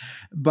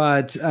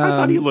 But I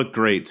thought he looked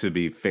great, to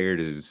be fair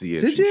to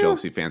Ziyech and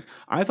Chelsea fans.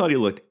 I thought he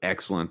looked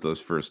excellent those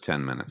first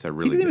 10 minutes. I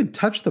really didn't even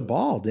touch the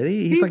ball, did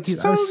he?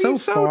 He's so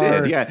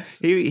far. Yeah.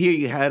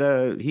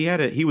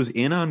 He was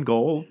in on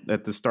goal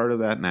at the start of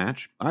that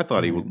match. I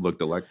thought he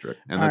looked electric.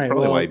 And that's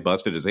probably why he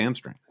busted his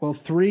hamstring. Well,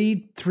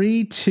 3,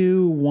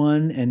 2,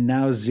 1, and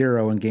now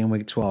 0 in game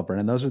week 12,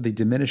 Brennan. Those are the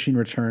diminishing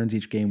returns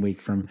each game week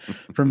from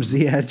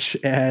Ziyech,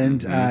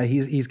 and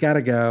he's got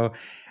to go.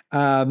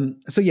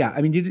 So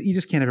I mean, you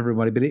just can't have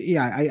everybody, but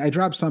I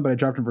dropped some, but I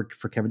dropped him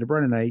for Kevin De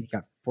Bruyne, and I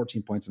got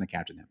 14 points and I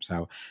captained him.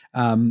 So,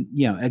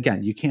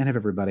 again, you can't have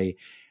everybody.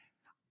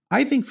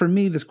 I think for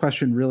me, this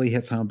question really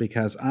hits home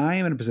because I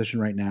am in a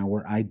position right now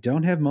where I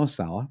don't have Mo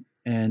Salah,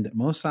 and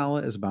Mo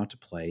Salah is about to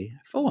play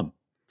Fulham.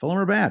 Fulham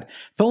are bad.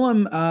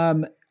 Fulham,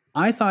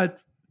 I thought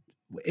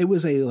it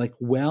was a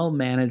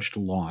well-managed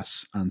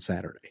loss on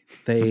Saturday.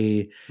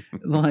 They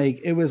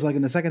it was like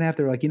in the second half,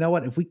 they were like, you know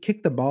what, if we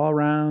kick the ball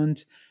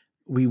around,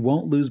 we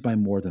won't lose by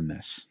more than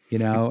this,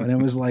 and it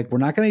was like, we're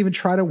not going to even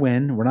try to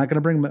win. We're not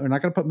going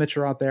to put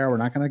Mitchell out there. We're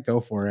not going to go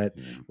for it.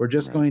 We're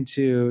just going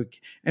to,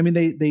 I mean,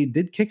 they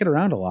did kick it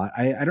around a lot.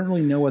 I don't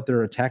really know what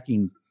their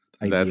attacking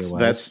idea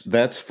was.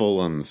 That's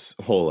Fulham's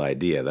whole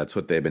idea. That's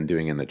what they've been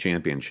doing in the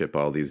Championship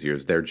all these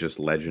years. They're just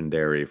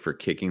legendary for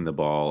kicking the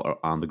ball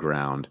on the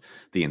ground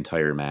the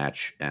entire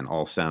match, and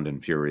all sound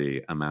and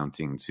fury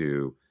amounting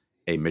to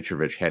a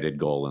Mitrovic headed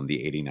goal in the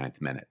 89th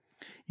minute.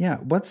 Yeah.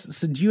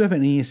 So do you have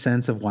any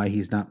sense of why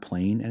he's not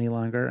playing any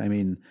longer? I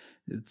mean,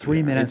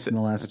 3 minutes in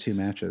the last 2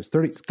 matches.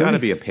 It's got to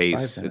be a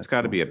pace. It's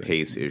got to be a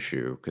pace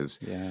issue because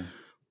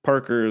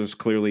Parker's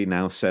clearly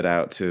now set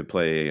out to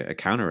play a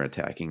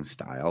counterattacking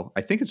style.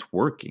 I think it's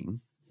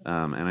working.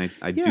 And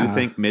I do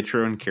think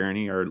Mitro and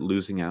Kearney are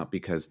losing out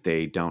because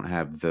they don't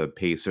have the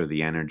pace or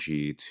the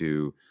energy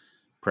to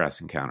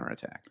press and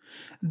counterattack.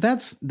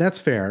 That's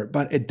fair,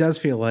 but it does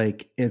feel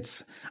like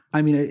it's.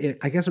 I mean,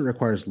 I guess it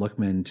requires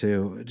Lookman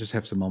to just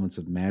have some moments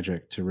of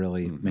magic to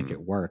really make it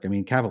work. I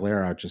mean,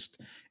 Cavallero just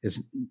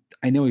is.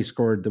 I know he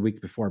scored the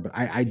week before, but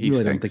I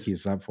really don't think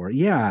he's up for it.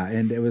 Yeah,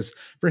 and it was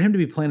for him to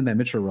be playing in that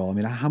Mitchell role. I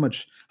mean, how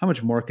much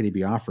more could he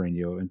be offering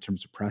you in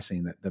terms of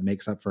pressing that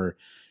makes up for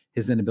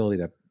his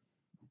inability to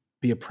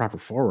be a proper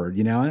forward?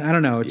 I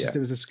don't know. It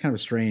was just kind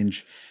of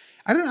strange.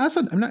 I'm not.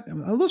 I'm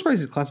a little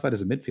surprised he's classified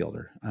as a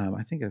midfielder.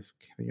 I think of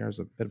Cavillar as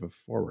a bit of a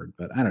forward,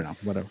 but I don't know.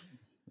 Whatever.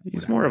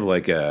 He's more of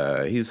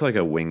he's like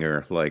a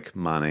winger, like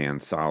Mane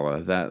and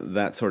Salah.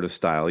 That sort of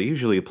style. He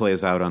usually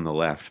plays out on the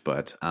left,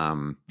 but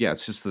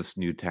it's just this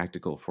new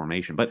tactical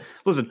formation. But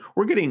listen,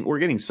 we're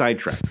getting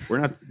sidetracked.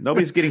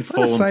 Nobody's getting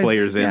Fulham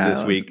players in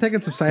this week.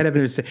 Taking some side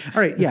evidence.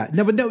 All right,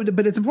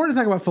 but it's important to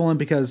talk about Fulham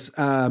because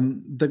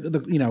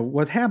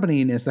what's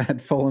happening is that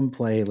Fulham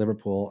play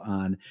Liverpool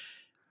on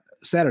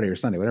Saturday or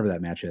Sunday, whatever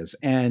that match is.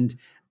 And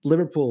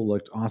Liverpool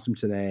looked awesome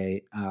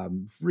today.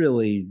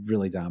 Really,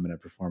 really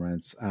dominant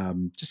performance.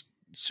 Just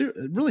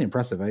really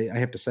impressive, I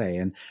have to say.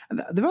 And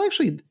they've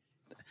actually,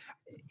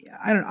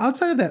 I don't know,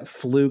 outside of that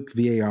fluke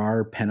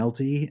VAR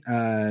penalty,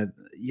 in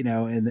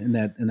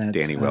that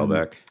Danny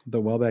Welbeck,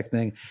 the Welbeck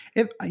thing,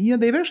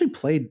 they've actually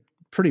played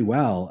pretty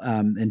well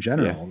in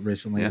general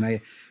recently. And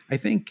I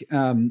think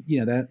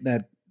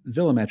that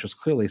Villa match was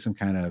clearly some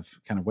kind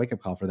of wake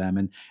up call for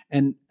them.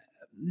 And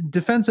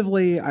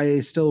defensively,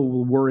 I still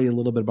worry a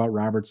little bit about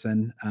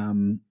Robertson.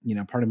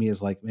 Part of me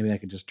is like, maybe I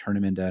could just turn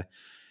him into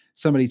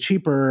somebody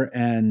cheaper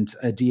and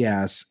a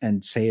Diaz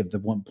and save the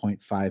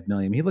 1.5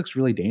 million. He looks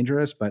really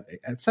dangerous, but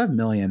at 7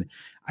 million,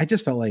 I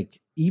just felt like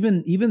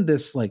even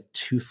this like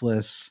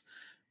toothless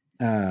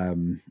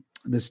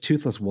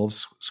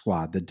Wolves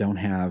squad that don't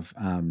have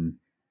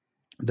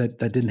that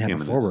didn't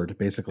have a forward,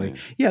 basically.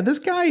 Yeah, this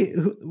guy,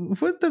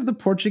 what the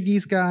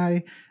Portuguese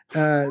guy,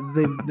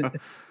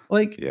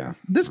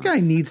 this guy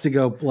needs to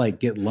go like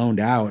get loaned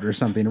out or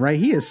something, right?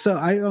 He is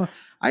so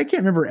I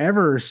can't remember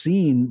ever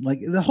seeing, like,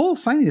 the whole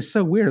signing is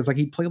so weird. It's like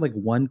he played like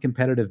one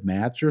competitive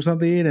match or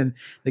something and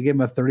they gave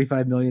him a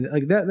 35 million.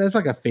 Like that's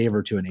like a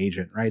favor to an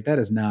agent, right? That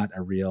is not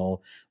a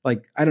real,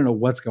 like, I don't know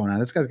what's going on.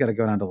 This guy's got to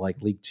go down to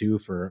like League 2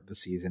 for the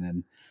season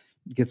and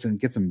get some.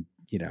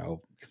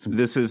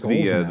 This is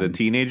the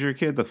teenager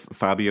kid, the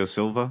Fabio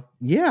Silva.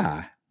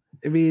 Yeah.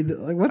 I mean,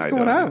 like, what's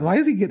going on? Why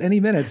does he get any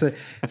minutes?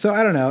 So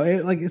I don't know.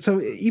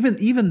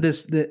 Even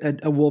this,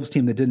 a Wolves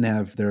team that didn't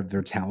have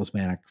their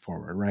talismanic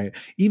forward, right?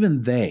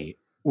 Even they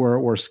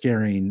were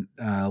scaring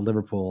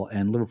Liverpool,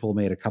 and Liverpool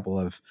made a couple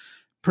of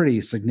pretty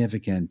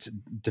significant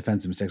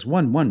defensive mistakes.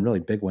 One really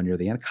big one near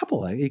the end. A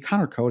couple of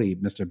Connor Cody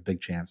missed a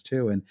big chance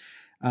too, and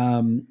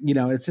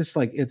it's just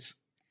like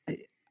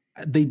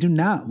they do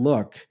not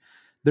look.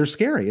 They're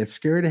scary. It's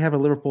scary to have a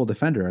Liverpool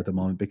defender at the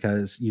moment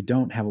because you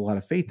don't have a lot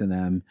of faith in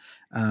them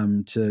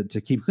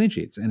to keep clean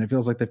sheets. And it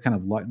feels like they've kind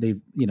of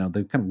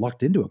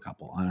lucked into a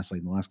couple, honestly,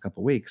 in the last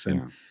couple of weeks.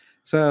 And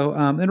so,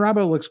 and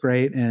Robbo looks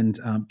great. And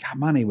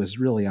Mane was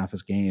really off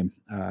his game,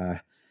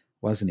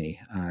 wasn't he,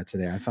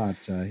 today? I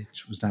thought he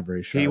was not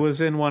very sure. He was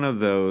in one of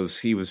those.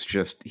 He was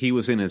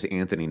in his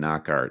Anthony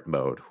Knockaert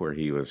mode where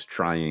he was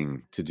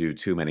trying to do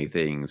too many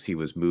things. He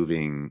was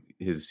moving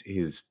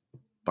his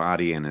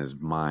body and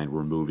his mind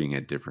were moving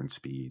at different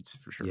speeds,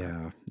 for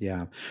sure.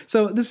 Yeah.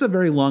 So this is a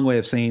very long way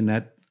of saying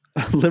that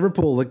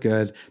Liverpool look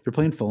good. They're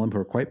playing Fulham, who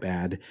are quite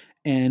bad.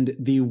 And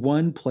the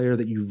one player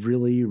that you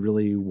really,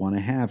 really want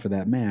to have for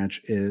that match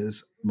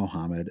is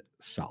Mohamed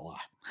Salah.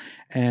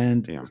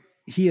 And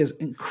he is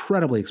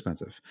incredibly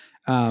expensive.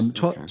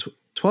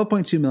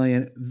 12.2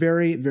 million.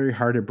 Very, very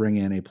hard to bring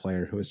in a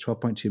player who is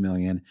 12.2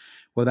 million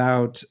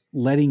without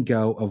letting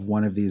go of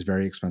one of these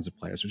very expensive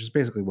players, which is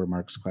basically where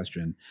Mark's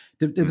question,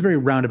 it's a very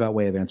roundabout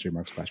way of answering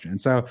Mark's question. And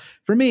so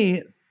for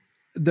me,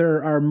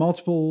 there are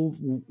multiple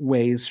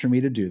ways for me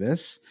to do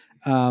this,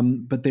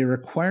 but they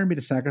require me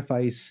to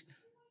sacrifice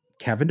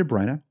Kevin De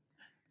Bruyne,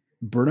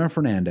 Bruno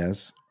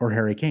Fernandes, or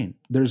Harry Kane.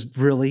 There's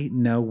really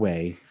no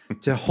way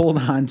to hold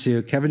on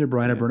to Kevin De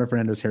Bruyne, Bruno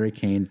Fernandes, Harry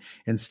Kane,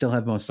 and still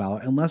have Mo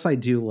Salah, unless I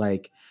do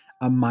like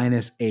a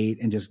 -8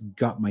 and just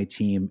gut my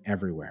team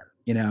everywhere.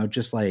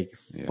 Just like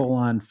full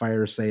on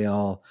fire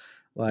sale,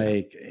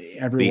 like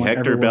everyone. The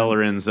Hector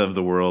Bellerin's of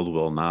the world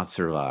will not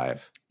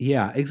survive.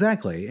 Yeah,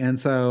 exactly. And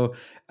so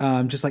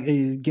just like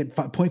get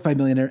 0.5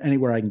 million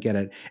anywhere I can get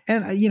it.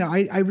 And,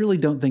 I really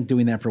don't think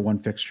doing that for one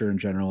fixture in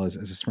general is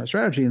a smart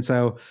strategy. And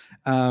so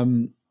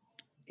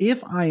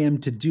if I am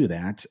to do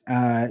that,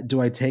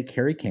 do I take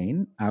Harry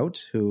Kane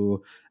out,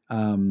 who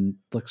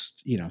looks,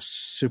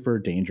 super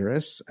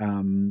dangerous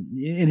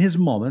in his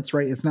moments,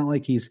 right? It's not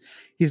like he's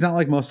not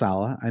like Mo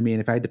Salah. I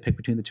mean, if I had to pick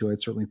between the two, I'd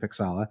certainly pick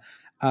Salah.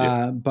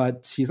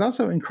 But he's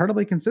also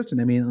incredibly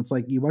consistent. I mean, it's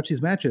like you watch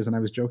these matches, and I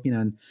was joking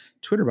on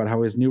Twitter about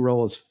how his new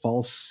role is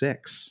false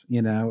six.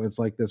 It's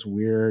like this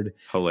weird,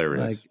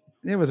 hilarious. Like,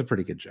 it was a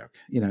pretty good joke.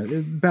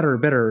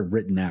 Better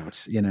written out.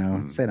 Say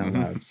it out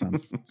loud. It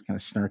sounds kind of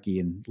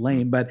snarky and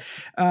lame, but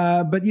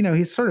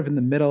he's sort of in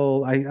the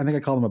middle. I think I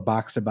called him a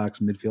box to box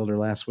midfielder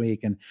last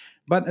week,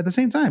 but at the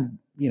same time,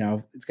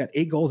 it's got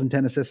 8 goals and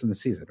 10 assists in the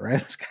season,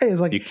 right? This guy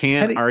is like, you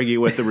can't argue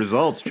with the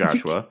results,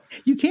 Joshua.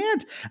 You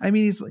can't. I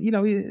mean, he's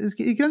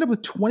he could end up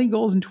with 20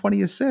 goals and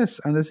 20 assists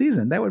on the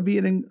season. That would be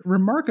a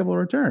remarkable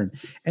return,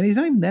 and he's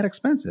not even that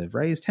expensive,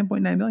 right? He's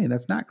 10.9 million.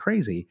 That's not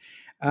crazy.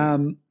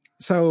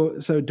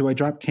 So do I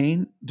drop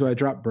Kane? Do I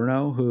drop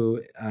Bruno,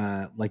 who,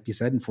 like you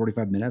said, in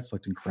 45 minutes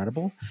looked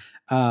incredible?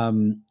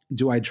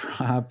 Do I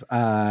drop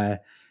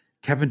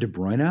Kevin De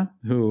Bruyne,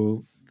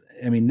 who,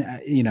 I mean,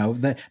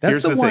 that's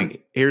Here's the thing.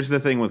 Here's the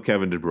thing with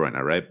Kevin De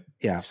Bruyne, right?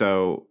 Yeah.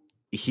 So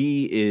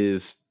he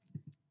is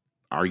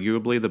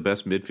arguably the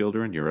best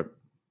midfielder in Europe.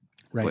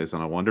 Right. Plays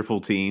on a wonderful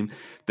team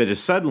that is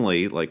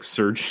suddenly like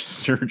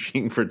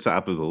searching for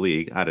top of the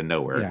league out of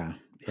nowhere.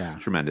 Yeah.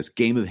 Tremendous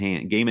game in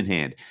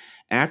hand.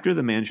 After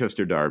the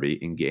Manchester Derby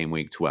in game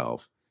week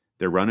 12,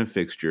 their run of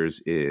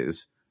fixtures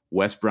is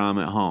West Brom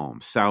at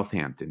home,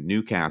 Southampton,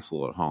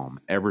 Newcastle at home,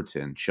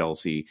 Everton,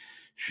 Chelsea,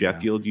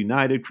 Sheffield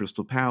United,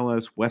 Crystal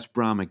Palace, West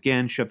Brom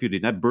again, Sheffield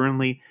United,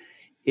 Burnley.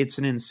 It's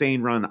an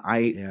insane run.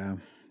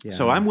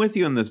 So I'm with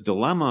you in this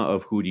dilemma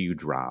of who do you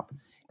drop?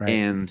 Right.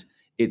 And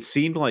it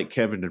seemed like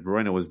Kevin De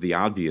Bruyne was the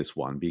obvious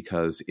one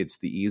because it's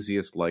the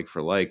easiest like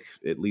for like,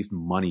 at least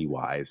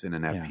money-wise, in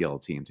an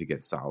FPL team to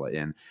get Salah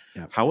in.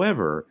 Yep.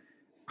 However,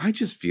 I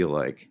just feel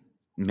like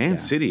Man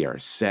City are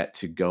set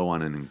to go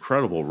on an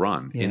incredible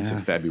run into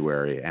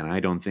February, and I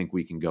don't think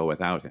we can go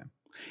without him.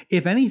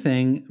 If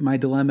anything, my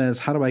dilemma is,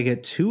 how do I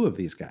get two of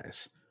these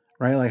guys,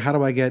 right? Like, how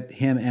do I get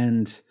him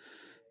and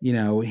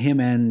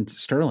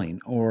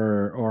Sterling,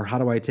 or how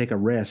do I take a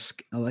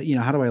risk? How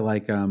do I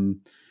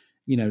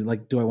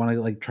do I want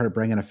to try to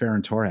bring in a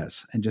Ferran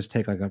Torres and just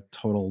take like a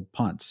total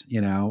punt,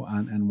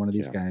 on one of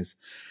these guys?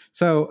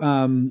 So,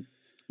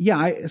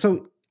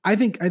 I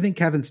think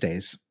Kevin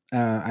stays.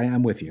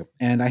 I'm with you.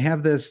 And I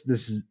have this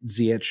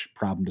Ziyech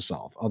problem to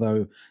solve,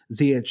 although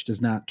Ziyech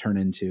does not turn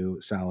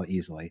into Salah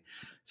easily.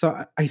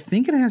 So I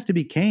think it has to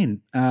be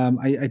Kane.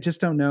 I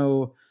just don't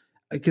know,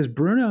 because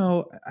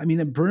Bruno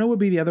would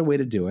be the other way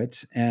to do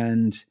it.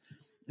 And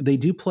they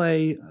do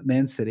play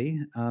Man City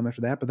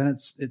after that, but then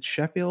it's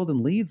Sheffield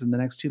and Leeds in the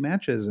next two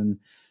matches, and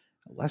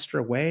Leicester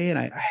away. And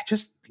I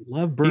just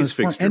love Bruno's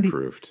form. He's fixture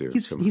proof too.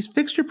 He's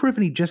fixture proof,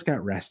 and he just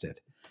got rested.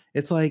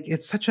 It's like,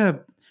 it's such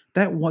the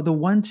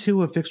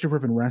 1-2 of fixture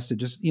proof and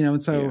rested,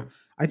 and so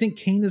I think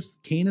Kane is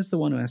the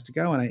one who has to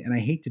go, and I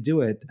hate to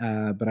do it,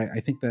 but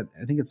I think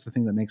it's the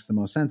thing that makes the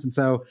most sense. And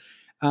so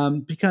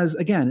because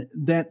again,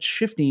 that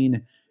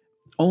shifting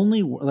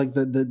only, like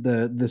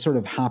the sort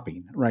of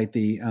hopping, right?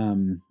 The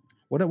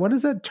what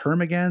is that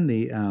term again?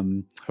 The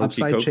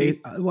upside chase.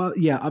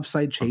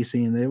 Upside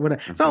chasing.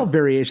 It's all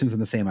variations in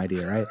the same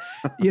idea, right?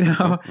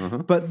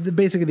 But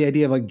basically the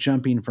idea of like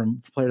jumping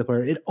from player to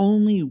player, it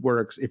only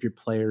works if your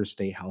players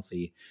stay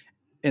healthy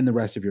in the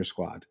rest of your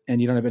squad, and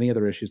you don't have any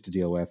other issues to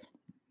deal with.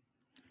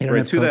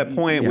 Right, to that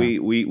point,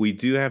 we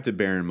do have to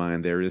bear in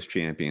mind there is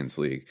Champions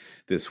League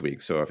this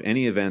week. So if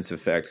any events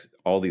affect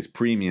all these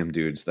premium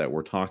dudes that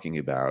we're talking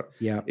about,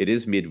 it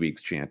is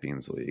midweek's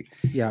Champions League.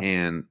 Yeah.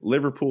 And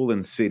Liverpool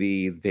and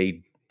City,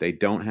 they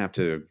don't have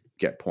to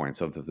get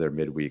points of their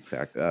midweek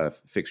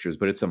fixtures,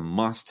 but it's a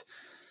must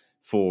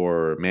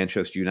for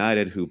Manchester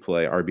United, who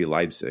play RB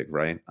Leipzig,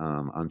 right,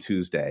 on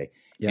Tuesday.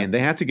 Yeah. And they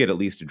have to get at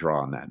least a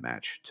draw on that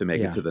match to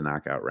make it to the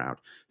knockout round.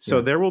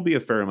 So there will be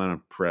a fair amount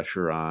of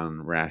pressure on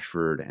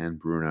Rashford and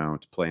Bruno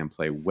to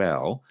play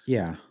well.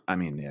 Yeah. I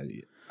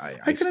mean,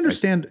 I can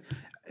understand.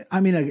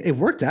 It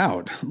worked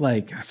out,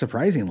 like,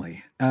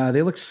 surprisingly.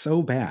 They looked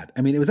so bad.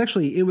 I mean, it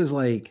was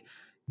like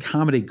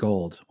comedy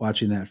gold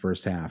watching that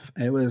first half.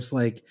 It was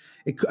like,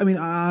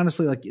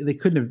 honestly, like, they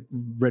couldn't have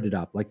written it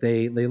up. Like,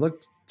 they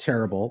looked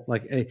terrible.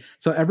 Like,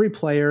 so every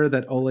player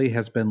that Ole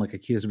has been like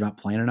accused of not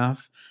playing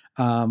enough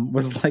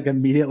was like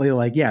immediately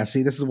like,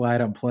 see, this is why I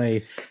don't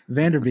play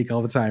Van der Beek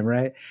all the time,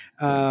 right?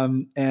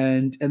 And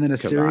then a Cavani.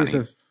 Series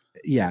of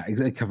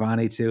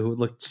Cavani too, who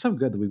looked so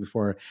good the week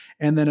before,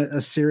 and then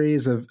a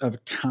series of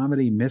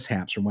comedy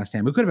mishaps from West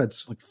Ham, who could have had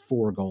like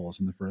 4 goals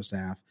in the first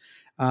half.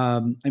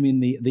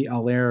 The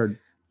Aller,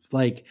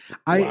 like,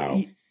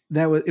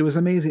 it was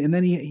amazing. And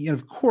then he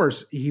of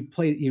course he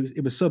played.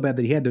 It was so bad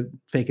that he had to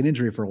fake an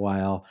injury for a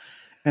while.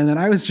 And then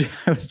I was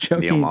joking.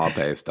 Neil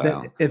Maupay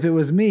style. If it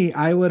was me,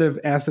 I would have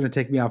asked him to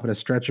take me off in a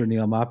stretcher,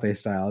 Neil Maupay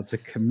style, to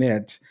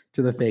commit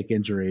to the fake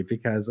injury,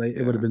 because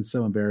it would have been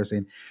so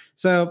embarrassing.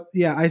 So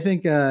I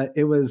think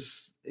it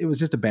was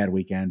just a bad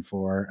weekend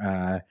for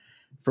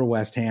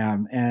West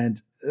Ham.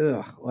 And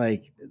so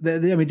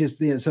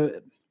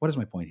what is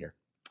my point here?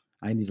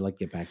 I need to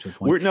get back to a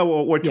point.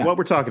 What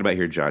we're talking about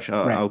here, Josh,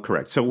 I'll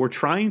correct. So we're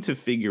trying to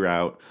figure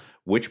out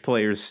which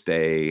players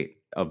stay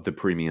of the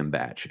premium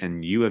batch,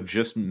 and you have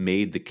just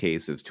made the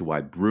case as to why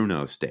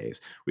Bruno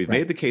stays. We've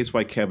made the case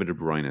why Kevin De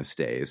Bruyne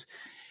stays.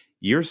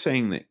 You're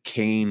saying that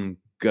Kane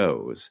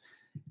goes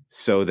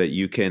so that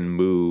you can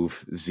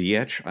move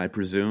Ziyech, I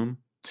presume,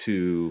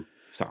 to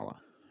Salah.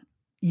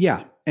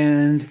 Yeah,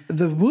 and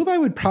the move I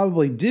would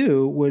probably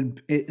do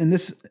would, and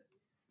this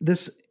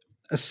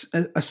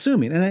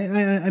assuming,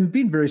 and I'm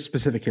being very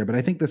specific here, but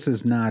I think this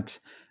is not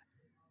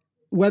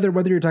whether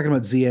you're talking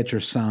about Ziyech or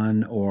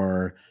Son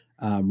or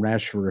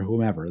Rashford or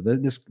whomever.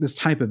 This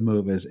type of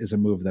move is a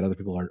move that other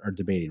people are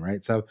debating,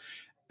 right? So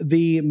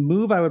the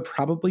move I would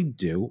probably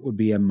do would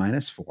be a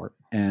 -4,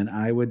 and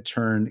I would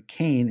turn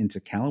Kane into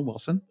Callum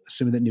Wilson,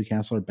 assuming that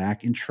Newcastle are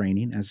back in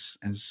training as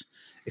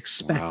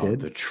expected. Wow,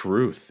 the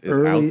truth is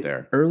out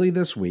there early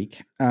this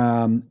week,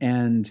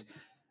 and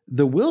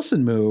the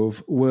Wilson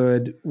move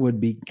would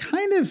be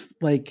kind of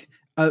like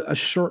a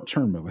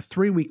short-term move, a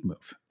 3-week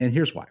move, and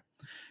here's why.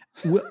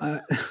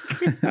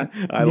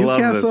 I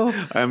love this.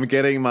 I'm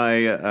getting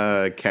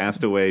my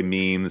Castaway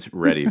memes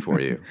ready for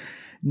you.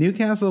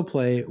 Newcastle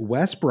play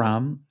West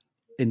Brom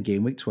in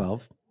game week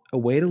 12,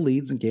 away to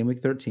Leeds in game week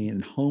 13,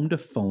 and home to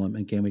Fulham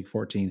in game week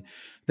 14.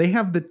 They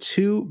have the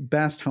 2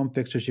 best home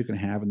fixtures you can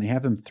have, and they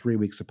have them 3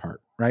 weeks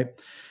apart, right?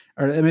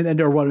 Or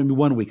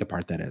 1 week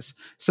apart, that is.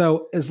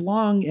 So as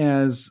long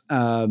as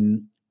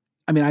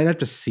I'd have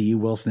to see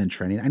Wilson in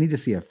training. I need to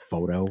see a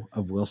photo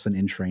of Wilson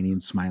in training,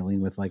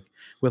 smiling with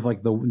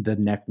the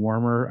neck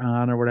warmer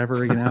on or whatever.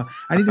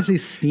 I need to see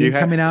steam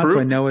coming out, so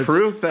I know it's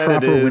proof that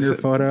proper it is,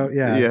 winter photo.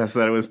 Yeah, yes,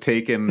 that it was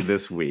taken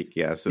this week.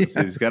 Yes,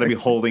 he's got to be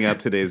holding up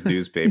today's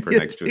newspaper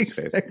next to his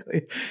face.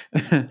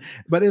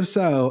 But if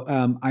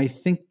so, I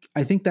think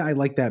I think that I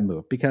like that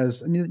move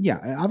because, I mean,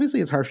 yeah,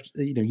 obviously it's harsh.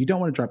 You don't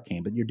want to drop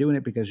Kane, but you're doing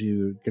it because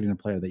you're getting a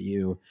player that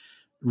you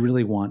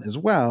really want as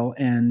well.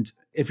 And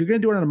if you're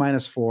going to do it on a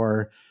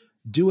 -4,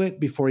 do it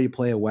before you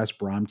play a West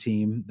Brom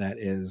team that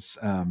is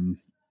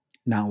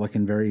not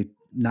looking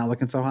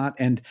so hot.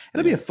 And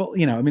it'll be a full,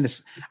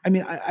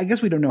 I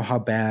guess we don't know how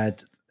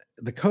bad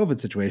the COVID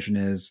situation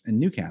is in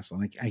Newcastle.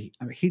 Like I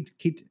hate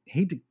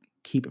to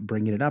keep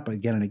bringing it up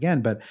again and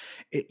again, but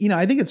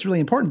I think it's really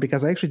important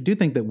because I actually do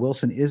think that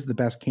Wilson is the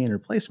best Kane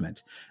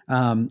replacement.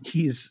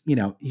 He's,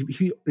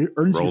 he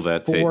earns Roll you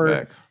that tape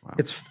back. Wow.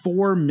 It's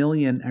 $4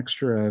 million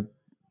extra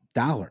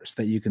dollars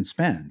that you can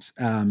spend.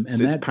 And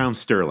it's pound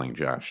sterling,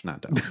 Josh,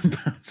 not dollars.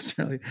 Pound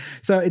sterling.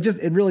 So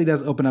it really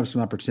does open up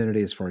some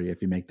opportunities for you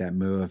if you make that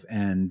move.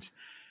 And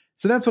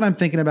so that's what I'm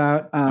thinking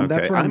about. Okay.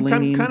 That's where I'm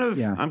leaning.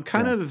 I'm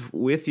kind of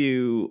with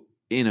you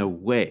in a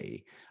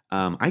way.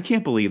 I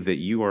can't believe that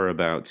you are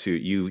about to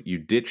you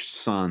ditched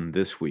Son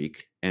this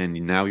week, and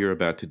now you're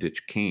about to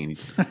ditch Kane.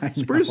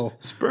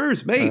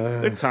 Spurs, mate,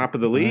 they're top of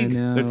the league.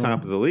 They're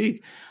top of the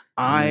league.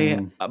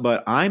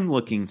 But I'm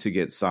looking to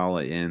get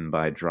Salah in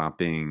by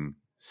dropping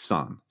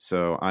Son,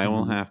 so I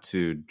will have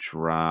to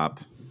drop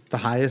the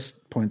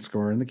highest point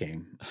scorer in the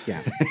game.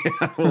 Yeah,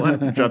 we'll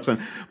have to drop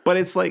Son, but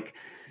it's like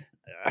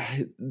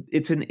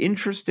it's an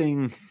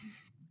interesting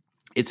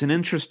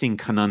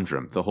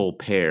conundrum, the whole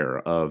pair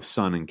of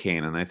Son and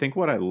Kane. And I think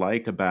what I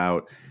like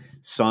about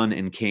Son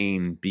and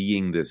Kane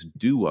being this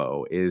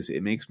duo is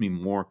it makes me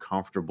more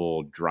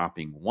comfortable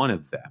dropping one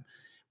of them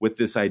with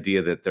this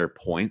idea that their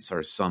points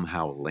are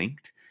somehow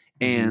linked.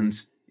 And,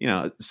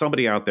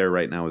 somebody out there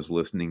right now is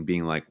listening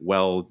being like,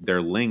 well,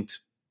 they're linked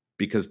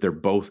because they're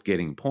both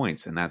getting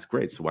points, and that's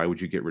great. So why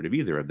would you get rid of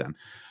either of them?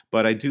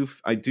 But I do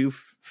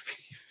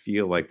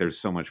feel like there's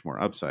so much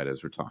more upside,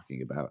 as we're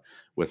talking about,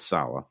 with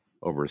Salah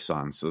over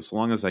Son. So as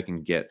long as I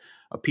can get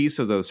a piece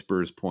of those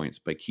Spurs points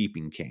by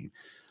keeping Kane,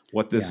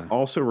 what this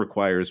also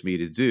requires me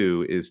to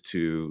do is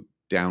to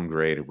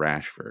downgrade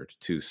Rashford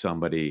to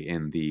somebody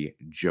in the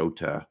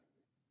Jota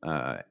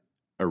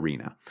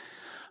arena.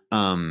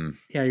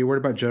 You're worried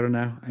about Jota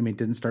now? I mean,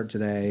 didn't start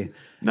today.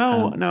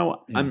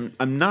 No,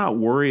 I'm not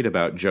worried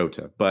about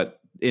Jota, but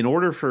in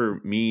order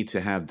for me to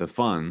have the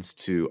funds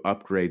to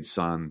upgrade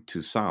Son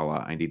to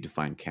Salah, I need to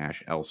find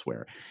cash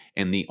elsewhere.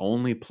 And the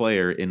only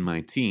player in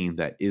my team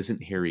that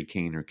isn't Harry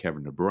Kane or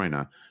Kevin De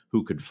Bruyne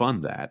who could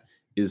fund that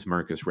is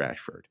Marcus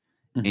Rashford.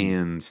 Mm-hmm.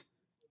 And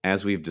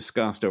as we've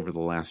discussed over the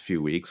last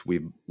few weeks,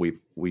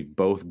 we've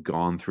both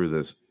gone through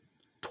this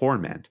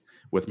torment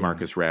with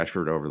Marcus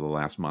Rashford over the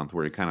last month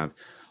where he kind of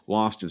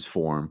lost his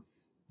form.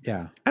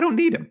 Yeah. I don't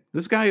need him.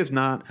 This guy is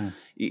not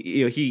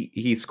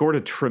he scored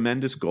a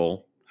tremendous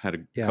goal. Had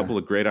a couple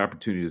of great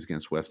opportunities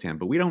against West Ham,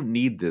 but we don't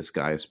need this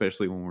guy,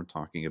 especially when we're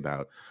talking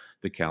about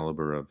the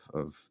caliber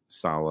of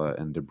Salah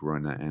and De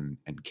Bruyne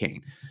and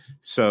Kane.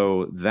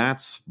 So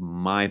that's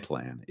my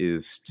plan,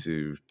 is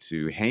to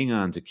hang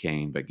on to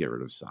Kane but get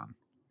rid of Son.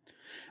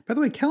 By the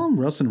way, Callum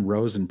Wilson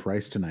rose in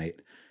price tonight.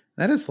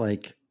 That is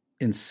like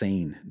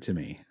insane to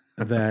me.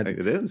 That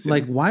it is.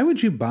 Like, why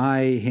would you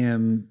buy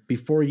him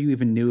before you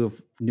even knew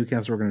if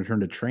Newcastle were going to return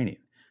to training?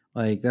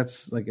 Like,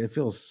 that's like, it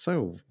feels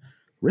so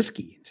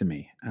risky to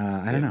me.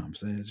 I don't know.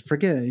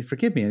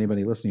 Forgive me,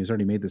 anybody listening who's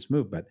already made this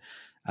move, but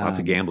lots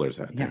of gamblers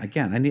out there. Yeah,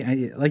 again,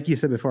 I like you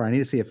said before, I need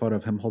to see a photo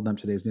of him holding up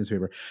today's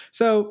newspaper.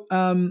 So,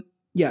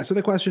 so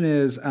the question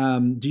is,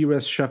 do you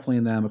risk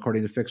shuffling them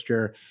according to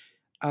fixture?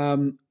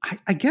 I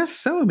guess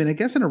so. I mean, I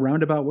guess in a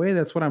roundabout way,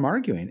 that's what I'm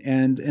arguing.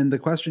 And the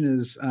question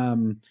is,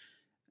 the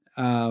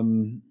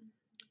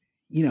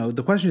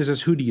question is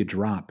just who do you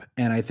drop?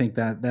 And I think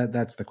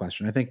that's the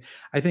question. I think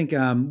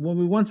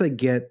once I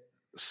get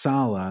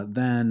Salah,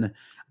 then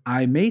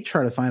I may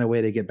try to find a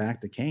way to get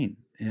back to Kane,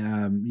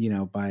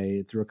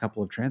 through a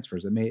couple of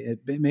transfers. It may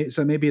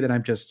be that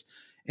I'm just,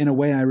 in a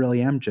way, I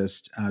really am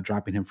just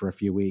dropping him for a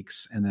few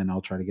weeks, and then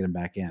I'll try to get him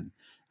back in.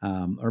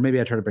 Or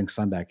maybe I try to bring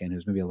Son back in,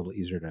 who's maybe a little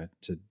easier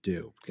to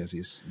do because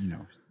he's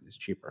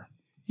cheaper.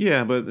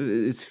 Yeah, but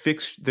it's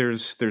fixed.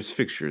 There's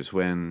fixtures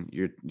when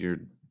you're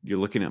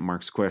looking at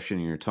Mark's question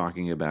and you're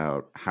talking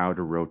about how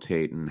to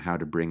rotate and how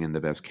to bring in the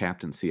best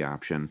captaincy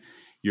option.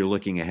 You're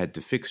looking ahead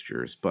to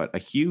fixtures, but a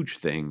huge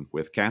thing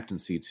with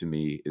captaincy to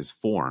me is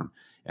form,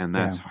 and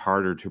that's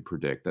harder to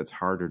predict. That's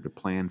harder to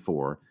plan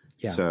for.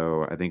 Yeah.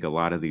 So I think a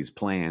lot of these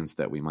plans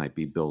that we might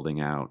be building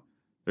out,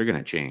 they're going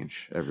to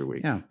change every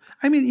week. Yeah.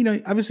 I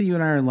mean, obviously you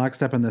and I are in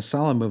lockstep on this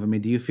Salah move. I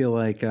mean, do you feel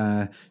like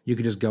you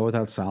could just go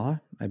without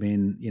Salah? I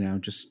mean,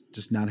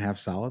 just not have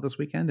Salah this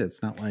weekend.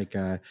 It's not like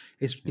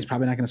he's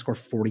probably not going to score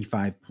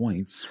 45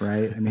 points,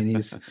 right? I mean,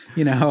 he's,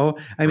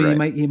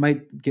 right. he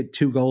might get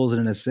 2 goals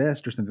and an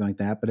assist or something like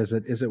that. But is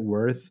it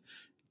worth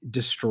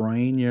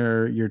destroying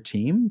your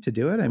team to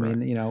do it? I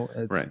mean,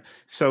 it's... Right.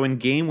 So in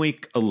game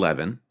week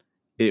 11,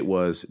 it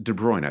was De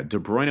Bruyne. De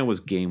Bruyne was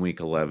game week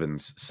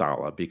 11's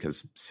Salah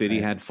because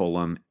City had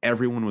Fulham.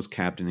 Everyone was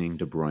captaining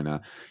De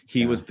Bruyne.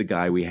 He was the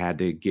guy we had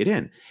to get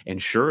in.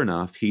 And sure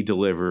enough, he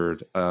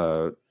delivered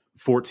a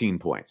 14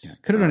 points. Yeah.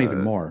 Could have done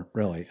even more,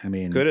 really. I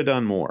mean, could have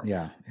done more.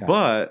 Yeah.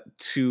 But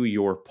to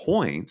your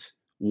point,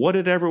 what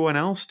did everyone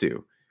else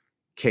do?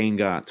 Kane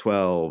got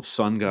 12,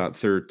 Son got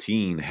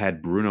 13.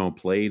 Had Bruno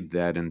played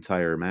that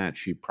entire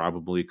match, he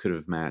probably could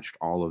have matched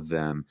all of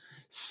them.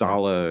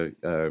 Salah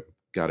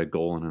got a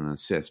goal and an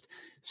assist.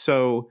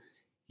 So,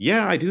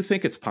 yeah, I do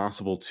think it's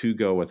possible to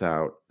go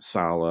without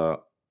Salah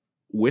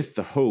with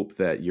the hope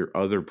that your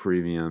other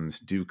premiums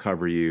do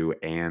cover you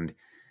and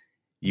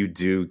you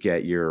do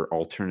get your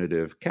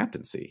alternative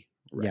captaincy.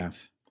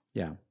 Right.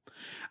 Yeah.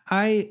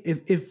 I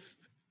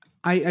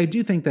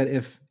do think that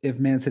if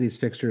Man City's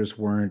fixtures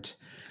weren't,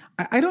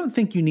 I don't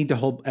think you need to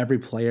hold every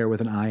player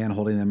with an eye on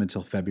holding them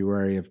until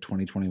February of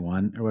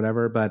 2021 or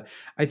whatever. But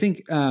I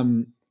think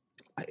Kevin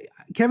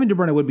De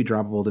Bruyne would be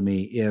droppable to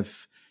me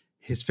if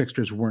his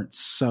fixtures weren't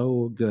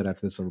so good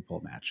after this Liverpool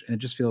match. And it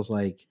just feels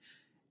like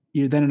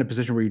you're then in a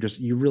position where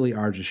you really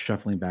are just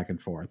shuffling back and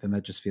forth. And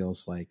that just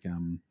feels like,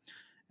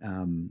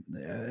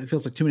 it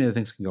feels like too many other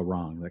things can go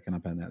wrong that can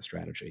upend that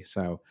strategy.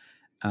 So,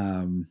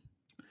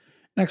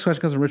 next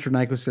question comes from Richard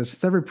Nyko, says,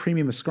 since every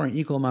premium is scoring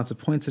equal amounts of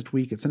points each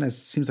week, it sometimes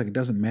seems like it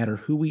doesn't matter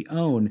who we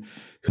own.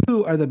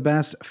 Who are the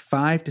best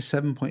 5 to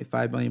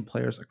 7.5 million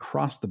players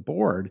across the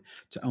board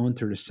to own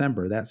through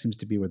December? That seems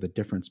to be where the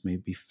difference may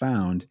be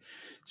found.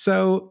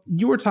 So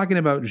you were talking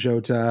about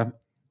Jota.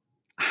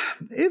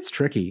 It's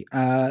tricky.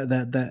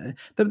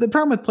 The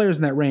problem with players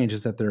in that range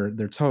is that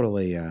they're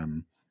totally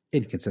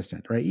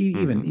inconsistent, right?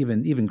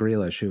 Even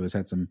Grealish, who has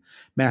had some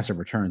massive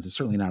returns, is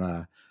certainly not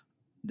a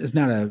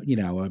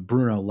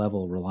Bruno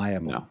level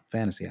reliable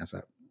fantasy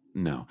asset.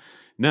 No,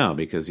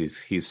 because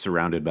he's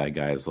surrounded by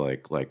guys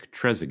like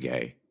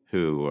Trezeguet,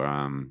 who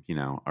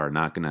are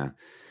not gonna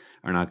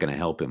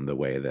help him the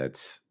way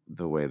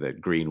that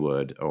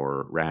Greenwood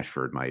or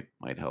Rashford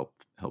might help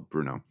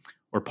Bruno,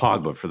 or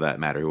Pogba for that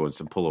matter, who wants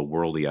to pull a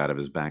worldie out of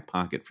his back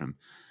pocket from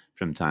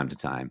time to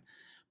time.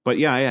 But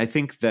yeah, I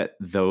think that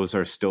those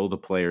are still the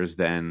players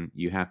then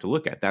you have to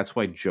look at. That's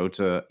why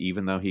Jota,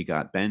 even though he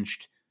got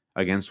benched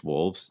against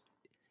Wolves,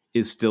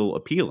 is still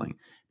appealing.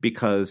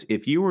 Because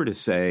if you were to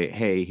say,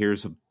 hey,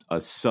 here's a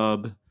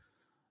sub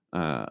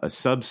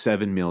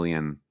 7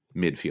 million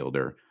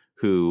midfielder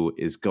who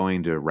is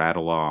going to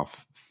rattle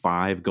off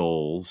 5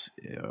 goals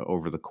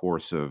over the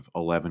course of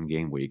 11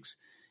 game weeks,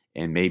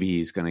 and maybe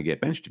he's going to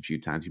get benched a few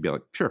times, you'd be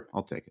like, sure,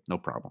 I'll take it. No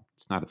problem.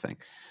 It's not a thing.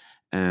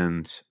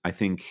 And I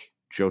think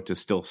Jota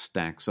still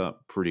stacks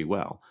up pretty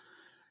well.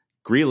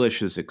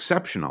 Grealish is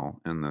exceptional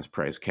in this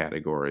price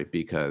category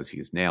because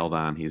he's nailed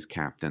on. He's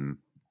captain.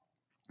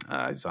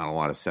 He's on a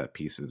lot of set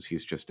pieces.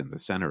 He's just in the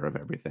center of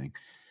everything.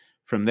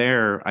 From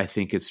there, I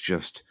think it's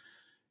just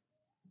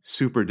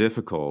super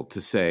difficult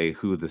to say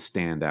who the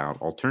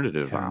standout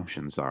alternative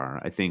options are.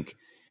 I think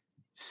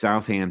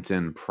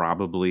Southampton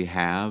probably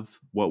have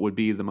what would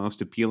be the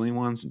most appealing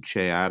ones, and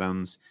Che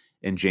Adams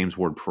and James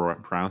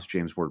Ward-Prowse.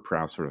 James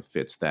Ward-Prowse sort of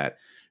fits that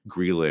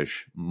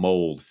Grealish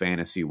mold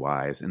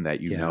fantasy-wise, in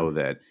that you know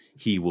that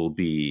he will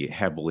be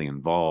heavily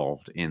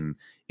involved in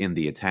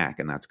the attack,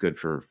 and that's good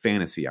for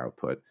fantasy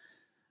output.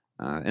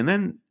 And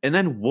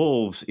then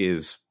Wolves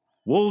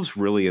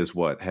really is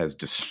what has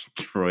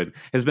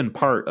been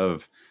part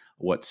of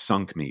what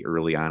sunk me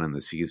early on in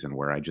the season,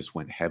 where I just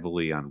went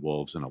heavily on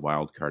Wolves in a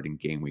wild card in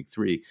game week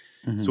 3.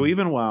 Mm-hmm. So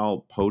even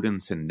while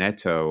Podence and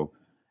Neto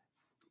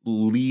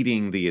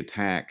leading the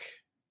attack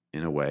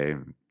in a way,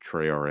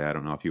 Traore, I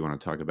don't know if you want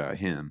to talk about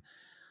him,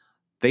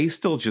 they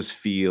still just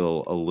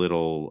feel a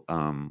little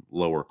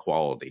lower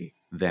quality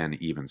than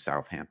even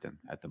Southampton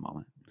at the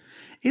moment.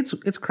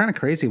 It's kind of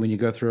crazy when you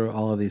go through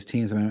all of these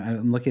teams. I mean,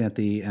 I'm looking at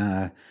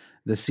the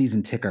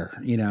season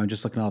ticker,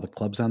 just looking at all the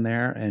clubs on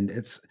there, and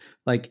it's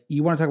like,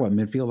 you want to talk about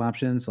midfield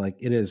options. Like,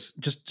 it is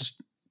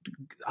just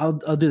I'll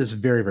do this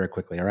very, very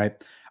quickly. All right.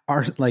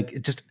 I'm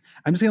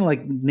just going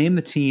to name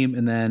the team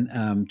and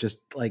then just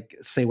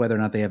say whether or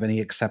not they have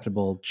any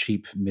acceptable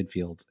cheap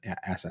midfield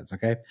assets.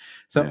 Okay.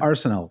 So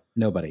Arsenal,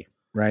 nobody,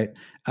 right?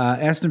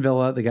 Aston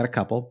Villa, they got a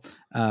couple,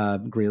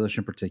 Grealish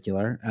in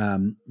particular.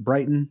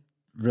 Brighton,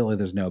 really,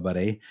 there's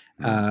nobody.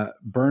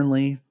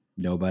 Burnley,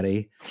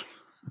 nobody.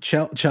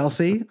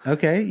 Chelsea,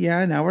 okay,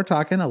 yeah, now we're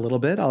talking a little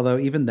bit. Although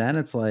even then,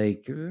 it's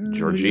like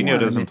Jorginho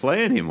doesn't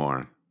play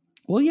anymore.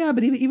 Well, yeah,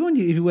 but even when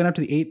if you went up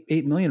to the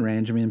 8 million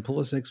range, I mean,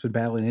 Pulisic's been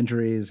battling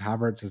injuries.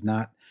 Havertz has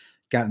not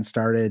gotten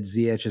started.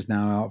 Ziyech is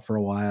now out for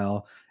a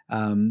while.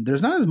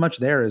 There's not as much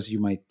there as you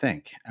might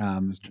think.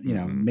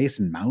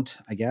 Mason Mount,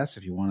 I guess,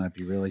 if you want to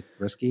be really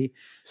risky.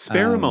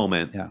 Spare a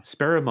moment.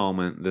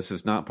 This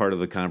is not part of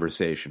the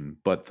conversation,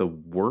 but the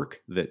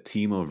work that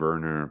Timo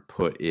Werner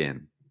put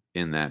in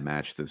that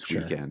match this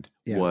weekend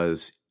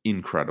was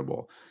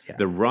incredible. Yeah.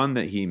 The run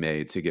that he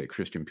made to get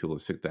Christian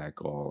Pulisic that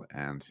goal,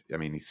 and I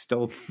mean, he's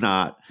still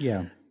not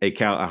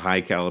a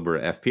high caliber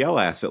FPL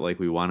asset like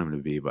we want him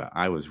to be, but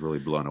I was really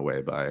blown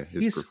away by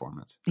his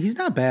performance. He's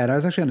not bad. I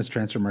was actually on his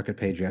transfer market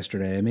page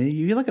yesterday. I mean,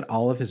 you look at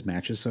all of his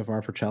matches so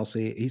far for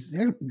Chelsea, he's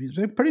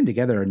putting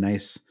together a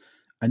nice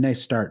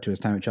start to his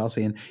time at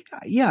Chelsea. And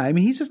I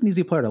mean, he's just an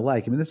easy player to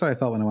like. I mean, this is how I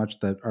felt when I watched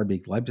the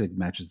RB Leipzig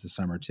matches this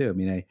summer too. I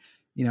mean,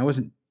 I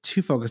wasn't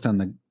too focused on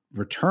the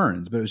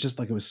returns, but it was just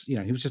like, he was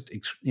just,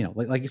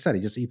 like you said,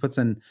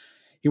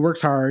 he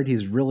works hard.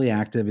 He's really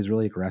active. He's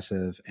really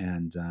aggressive.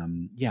 And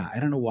I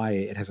don't know why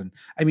it hasn't,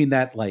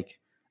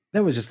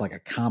 that was just like a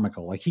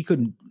comical, like he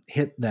couldn't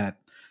hit that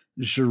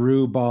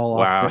Giroud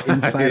ball off the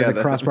inside of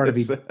the crossbar to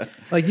be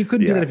like, you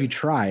couldn't do that if you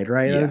tried,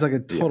 right? Yeah. That was like a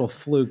total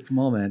fluke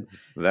moment.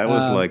 That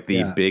was like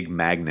the big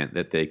magnet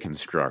that they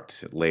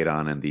construct late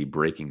on in the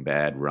Breaking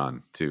Bad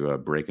run to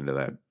break into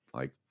that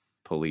like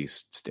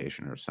police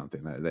station or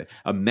something.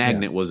 A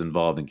magnet was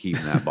involved in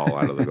keeping that ball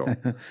out of the goal.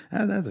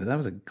 That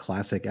was a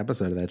classic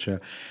episode of that show.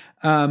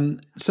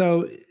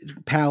 So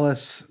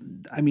Palace,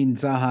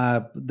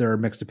 Zaha, there are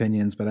mixed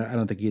opinions, but I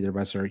don't think either of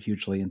us are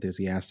hugely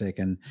enthusiastic.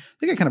 And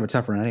they got kind of a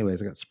tough run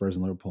anyways. They got Spurs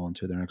and Liverpool in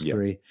 2 of their next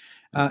 3.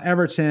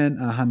 Everton,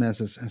 James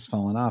has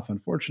fallen off,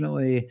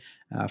 unfortunately.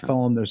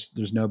 Fulham,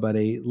 there's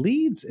nobody.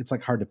 Leeds, it's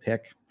like hard to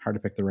pick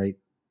the right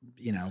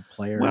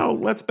player. Well,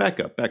 let's back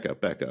up.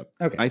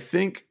 Okay. I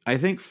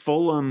think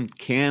Fulham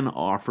can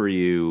offer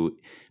you,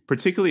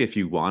 particularly if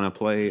you want to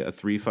play a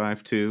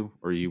 3-5-2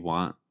 or you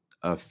want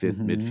a fifth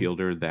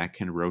midfielder that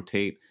can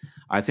rotate.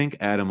 I think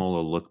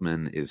Ademola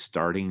Lookman is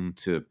starting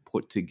to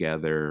put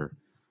together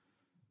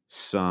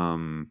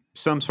some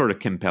sort of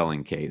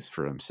compelling case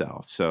for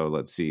himself. So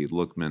let's see,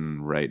 Lookman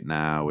right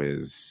now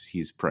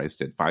he's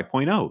priced at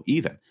 5.0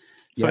 even.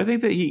 So I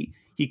think that he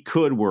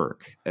could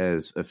work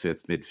as a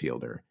fifth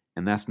midfielder.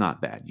 And that's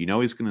not bad.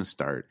 He's going to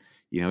start.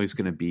 He's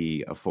going to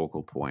be a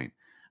focal point.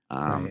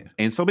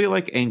 And somebody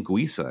like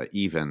Anguissa,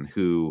 even,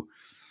 who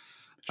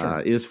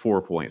is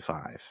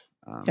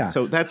 4.5.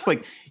 So that's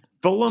like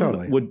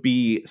Fulham would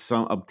be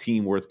a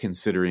team worth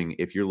considering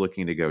if you're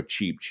looking to go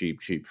cheap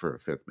for a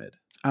fifth mid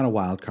on a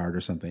wild card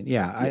or something.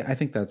 I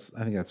think that's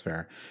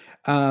fair.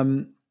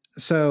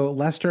 So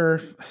Leicester,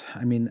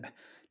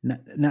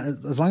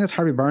 as long as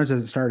Harvey Barnes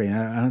isn't starting,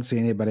 I don't see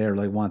anybody I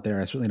really want there.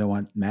 I certainly don't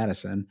want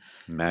Maddison.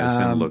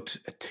 Maddison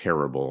looked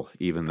terrible,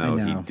 even though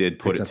he did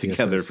put it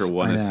together for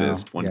one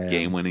assist, one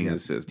game-winning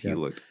assist. He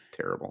looked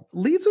terrible.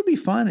 Leeds would be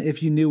fun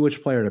if you knew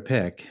which player to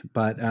pick,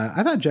 but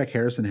I thought Jack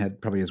Harrison had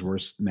probably his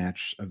worst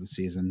match of the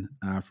season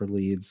for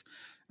Leeds.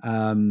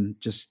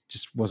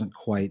 Just wasn't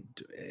quite,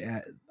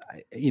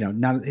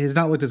 he's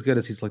not looked as good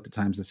as he's looked at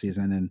times this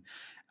season, and.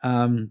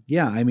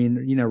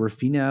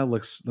 Rafinha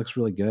looks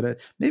really good at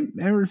maybe.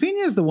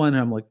 Rafinha is the one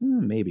I'm like,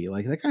 maybe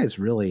like that guy's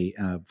really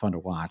fun to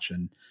watch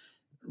and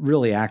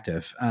really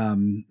active. I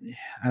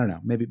don't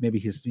know. Maybe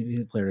he's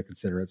a player to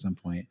consider at some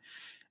point.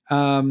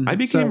 I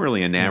became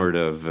really enamored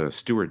of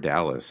Stuart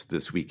Dallas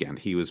this weekend.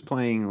 He was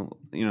playing,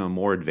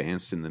 more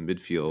advanced in the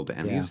midfield,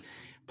 and he's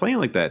playing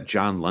like that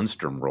John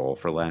Lundstrom role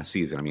for last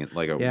season.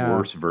 Like a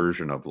worse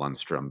version of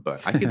Lundstrom,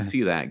 but I could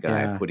see that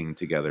guy putting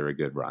together a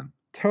good run.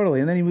 Totally.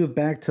 And then he moved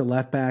back to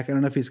left back. I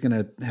don't know if he's going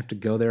to have to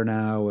go there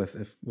now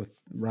with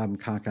Robin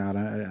Koch out.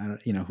 I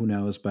who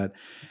knows, but,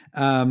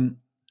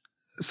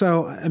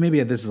 so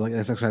maybe this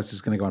exercise is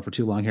just going to go on for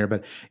too long here,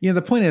 but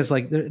the point is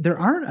like, there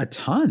aren't a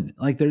ton,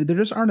 like there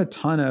just aren't a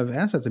ton of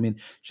assets.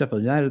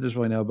 Sheffield United, there's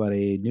really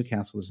nobody.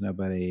 Newcastle, there's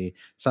nobody.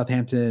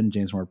 Southampton,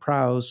 James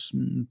Ward-Prowse,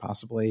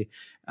 possibly.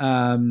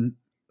 Spurs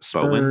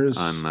Bowen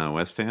on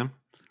West Ham.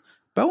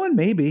 Bowen,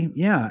 maybe.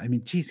 Yeah.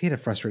 He had a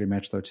frustrating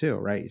match though too,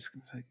 right? He's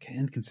an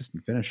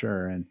inconsistent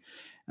finisher. And,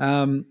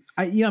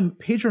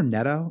 Pedro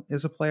Neto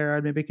is a player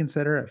I'd maybe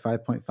consider at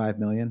 5.5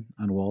 million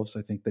on Wolves.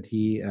 I think that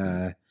he,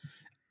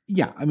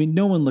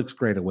 no one looks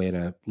great away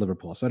to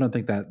Liverpool. So I don't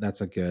think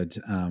that's a good,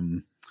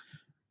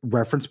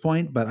 reference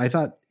point, but I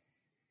thought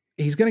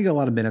he's going to get a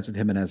lot of minutes with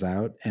Jimenez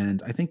out.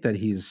 And I think that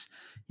he's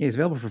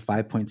available for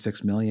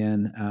 5.6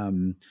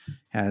 million,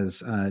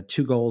 has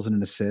 2 goals and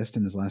an assist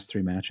in his last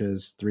 3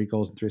 matches, 3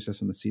 goals and 3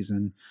 assists in the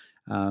season.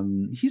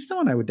 He's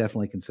someone I would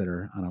definitely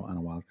consider on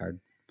a wild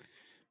card.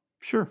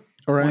 Sure.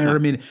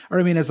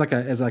 As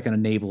like an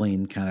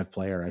enabling kind of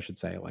player, I should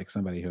say, like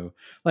somebody who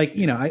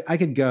I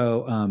could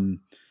go,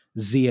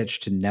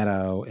 Ziyech to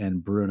Neto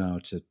and Bruno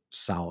to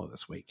Salah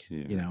this week,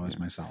 as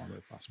my Salah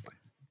move possibly.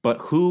 But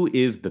who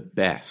is the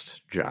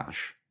best,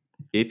 Josh?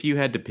 If you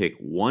had to pick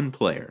one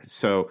player,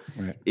 so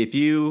if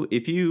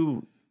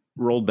you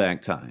rolled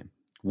back time,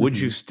 would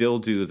you still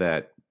do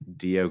that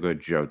Diogo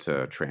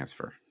Jota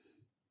transfer?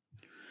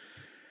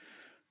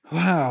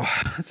 Wow,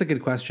 that's a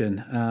good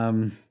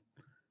question.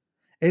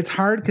 It's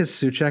hard because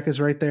Souček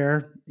is right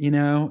there,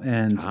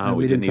 and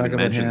we didn't even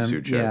mention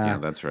Souček. Yeah,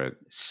 that's right.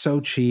 So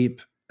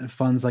cheap.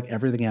 Funds like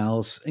everything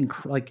else,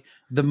 like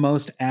the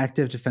most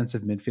active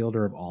defensive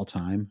midfielder of all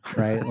time,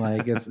 right?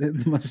 Like it's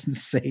the most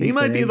insane. He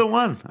might be the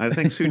one. I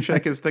think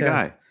Souček is the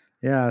guy.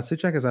 Yeah,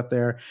 Souček is up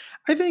there.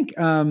 I think.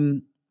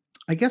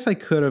 I guess I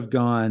could have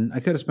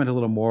spent a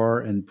little more,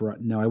 and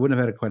I wouldn't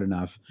have had it quite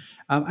enough.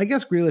 I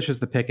guess Grealish is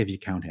the pick if you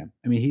count him.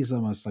 He's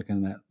almost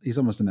in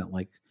that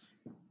like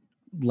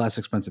less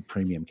expensive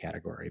premium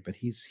category, but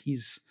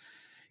he's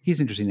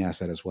interesting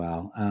asset as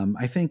well.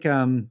 I think,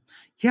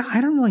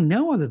 I don't really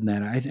know other than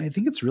that. I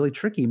think it's really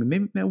tricky.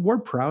 Maybe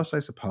Ward-Prowse, I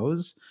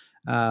suppose.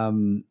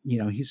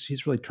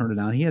 He's really turned it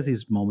on. He has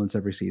these moments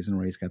every season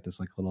where he's got this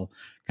like little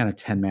kind of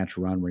 10-match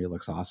run where he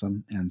looks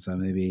awesome. And so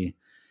maybe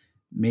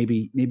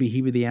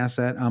he be the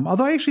asset.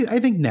 Although I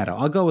think Neto.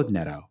 I'll go with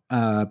Neto.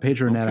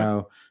 Pedro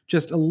Neto,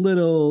 just a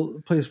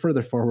little plays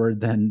further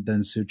forward than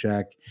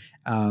Souček.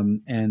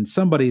 And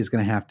somebody is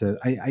going to have to.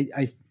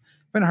 I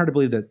find it hard to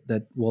believe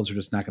that Wolves are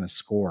just not going to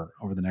score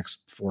over the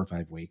next 4 or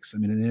 5 weeks. I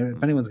mean,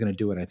 if anyone's going to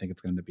do it, I think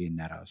it's going to be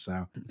Neto.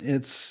 So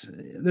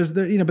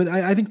but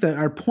I think that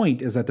our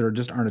point is that there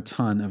just aren't a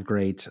ton of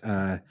great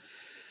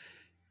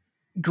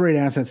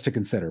assets to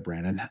consider,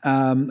 Brandon,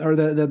 or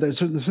there's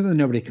certainly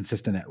nobody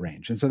consistent in that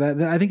range. And so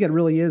that I think it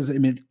really is. I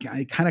mean,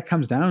 it kind of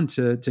comes down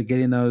to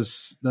getting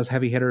those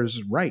heavy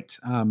hitters right.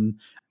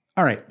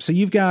 All right, so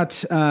you've got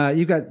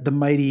the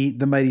mighty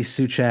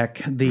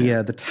Souček,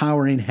 the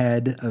towering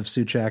head of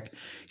Souček.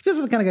 He feels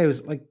like the kind of guy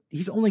who's like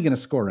he's only going to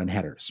score on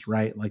headers,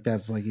 right? Like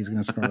that's like he's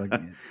going to score like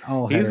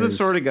all headers. He's the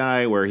sort of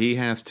guy where he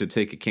has to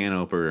take a can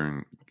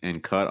opener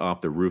and cut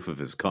off the roof of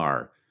his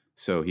car,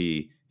 so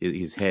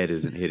his head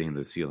isn't hitting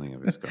the ceiling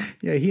of his car.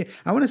 Yeah,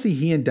 I want to see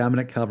he and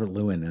Dominic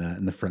Calvert-Lewin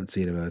in the front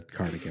seat of a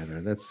car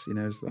together. That's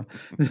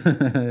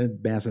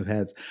massive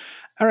heads.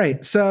 All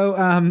right, so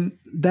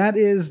that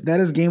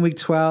is game week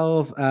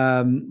 12.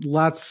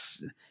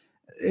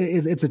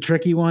 It's a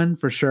tricky one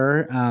for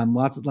sure.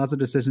 Lots of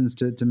decisions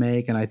to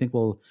make, and I think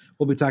we'll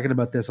be talking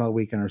about this all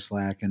week on our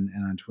Slack and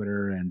on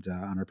Twitter and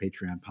on our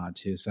Patreon pod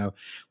too. So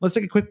let's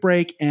take a quick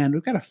break, and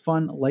we've got a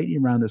fun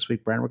lightning round this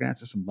week, Brian. We're going to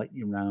answer some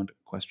lightning round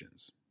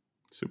questions.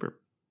 Super.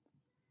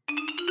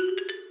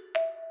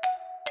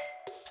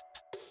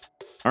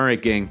 All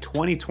right, gang.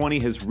 2020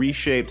 has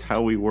reshaped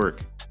how we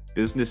work.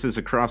 Businesses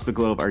across the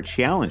globe are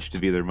challenged to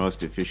be their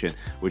most efficient,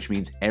 which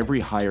means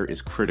every hire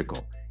is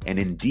critical. And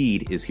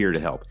Indeed is here to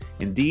help.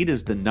 Indeed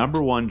is the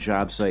 #1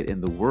 job site in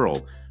the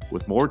world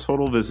with more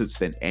total visits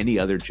than any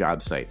other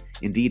job site.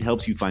 Indeed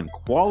helps you find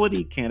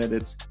quality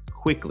candidates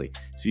quickly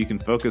so you can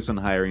focus on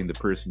hiring the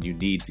person you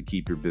need to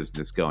keep your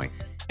business going.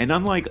 And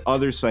unlike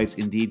other sites,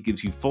 Indeed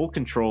gives you full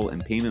control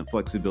and payment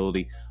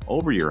flexibility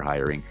over your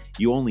hiring.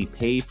 You only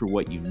pay for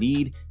what you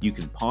need. You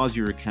can pause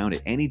your account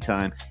at any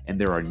time, and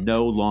there are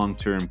no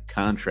long-term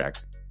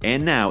contracts.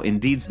 And now,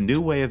 Indeed's new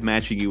way of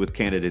matching you with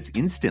candidates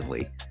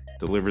instantly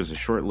delivers a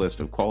short list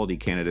of quality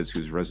candidates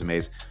whose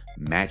resumes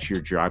match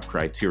your job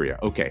criteria.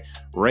 Okay,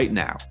 right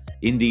now,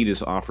 Indeed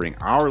is offering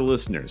our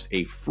listeners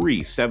a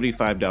free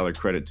 $75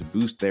 credit to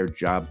boost their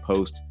job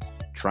post.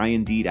 Try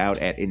Indeed out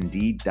at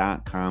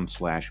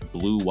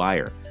Indeed.com/Blue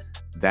Wire.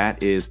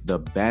 That is the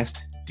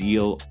best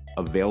deal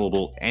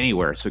available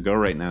anywhere. So go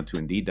right now to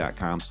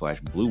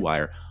Indeed.com/Blue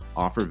Wire.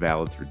 Offer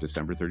valid through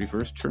December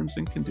 31st. Terms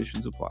and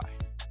conditions apply.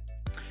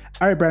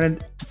 All right, Brennan,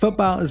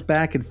 football is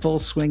back in full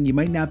swing. You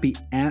might not be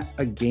at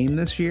a game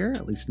this year,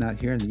 at least not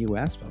here in the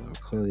U.S., although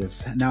clearly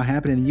it's now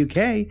happening in the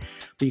U.K.,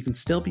 but you can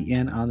still be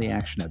in on the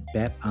action at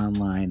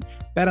BetOnline.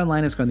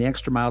 BetOnline is going the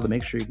extra mile to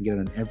make sure you can get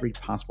on every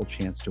possible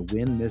chance to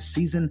win this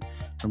season.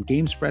 From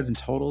game spreads and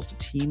totals to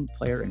team,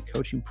 player, and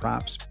coaching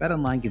props,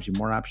 BetOnline gives you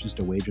more options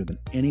to wager than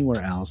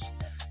anywhere else.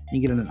 You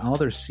can get in on all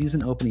their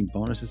season opening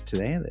bonuses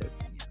today. The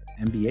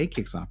NBA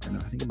kicks off in,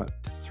 I think, about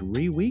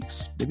 3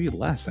 weeks, maybe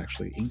less,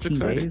 actually. 18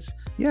 days.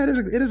 Yeah,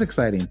 it is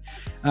exciting.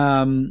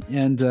 I mean,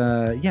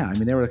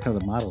 they were kind of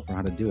the model for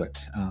how to do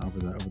it over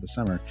the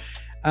summer.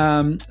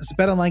 So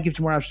BetOnline gives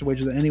you more options to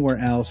wager than anywhere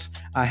else.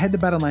 Head to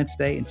BetOnline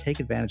today and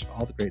take advantage of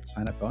all the great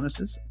sign-up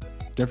bonuses.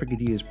 Don't forget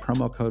to use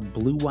promo code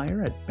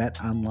BlueWire at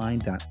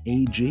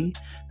betonline.ag.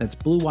 That's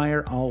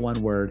BlueWire, all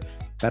one word.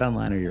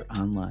 BetOnline are your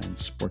online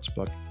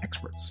sportsbook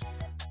experts.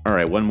 All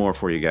right, one more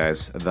for you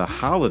guys. The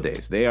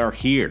holidays, they are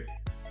here.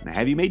 Now,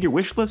 have you made your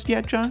wish list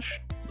yet,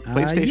 Josh?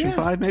 PlayStation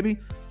 5, maybe?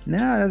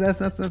 No,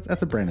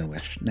 that's a Brandon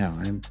wish. No,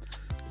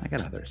 I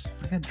got others.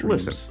 I got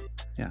dreams. Listen,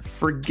 yeah.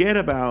 Forget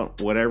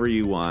about whatever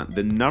you want.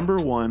 The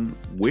 #1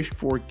 wished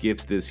for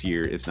gift this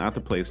year is not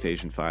the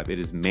PlayStation 5. It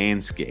is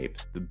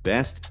Manscaped, the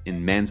best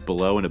in men's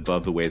below and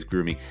above the waist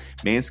grooming.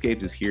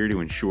 Manscaped is here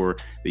to ensure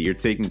that you're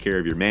taking care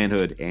of your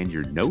manhood and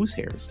your nose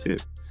hairs, too,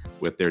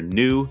 with their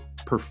new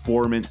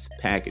Performance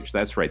Package.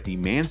 That's right. The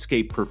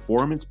Manscaped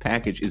Performance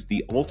Package is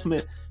the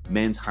ultimate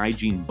men's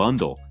hygiene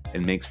bundle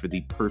and makes for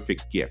the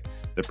perfect gift.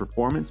 The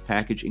Performance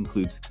Package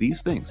includes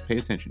these things. Pay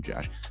attention,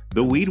 Josh.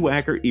 The Weed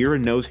Whacker ear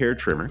and nose hair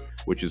trimmer,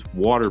 which is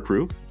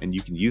waterproof, and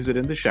you can use it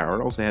in the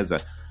shower. It also has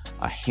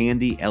a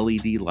handy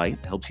LED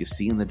light that helps you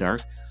see in the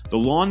dark. The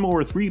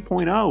Lawnmower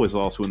 3.0 is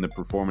also in the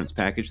Performance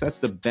Package. That's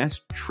the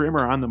best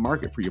trimmer on the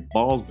market for your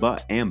balls,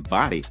 butt, and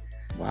body.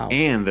 Wow.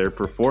 And their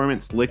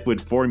performance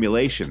liquid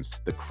formulations,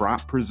 the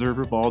Crop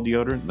Preserver Ball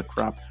Deodorant and the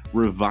Crop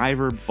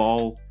Reviver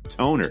Ball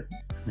Toner.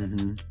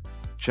 Mm-hmm.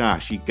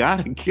 Josh, you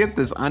got to get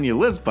this on your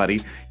list,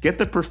 buddy. Get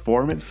the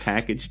Performance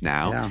Package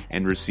now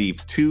and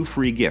receive 2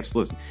 free gifts.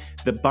 Listen,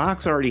 the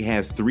box already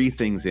has 3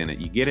 things in it.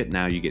 You get it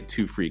now, you get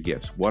 2 free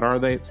gifts. What are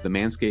they? It's the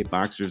Manscaped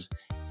Boxers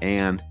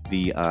and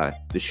the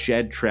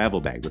Shed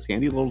Travel Bag, this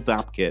handy little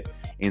dop kit,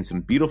 and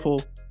some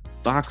beautiful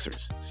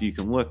boxers so you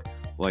can look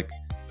like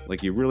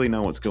you really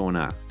know what's going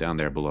on down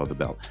there below the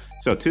belt.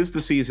 So 'tis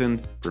the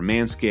season for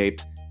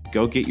Manscaped.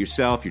 Go get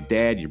yourself, your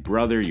dad, your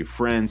brother, your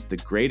friends the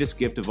greatest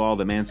gift of all,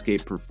 the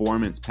Manscaped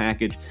Performance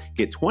Package.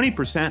 Get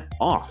 20%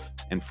 off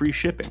and free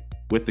shipping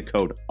with the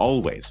code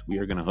ALWAYS. We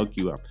are going to hook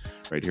you up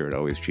right here at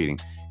Always Cheating.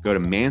 Go to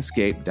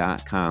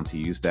manscaped.com to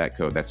use that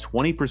code. That's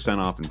 20%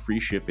 off and free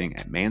shipping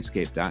at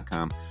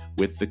manscaped.com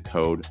with the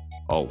code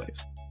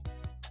ALWAYS.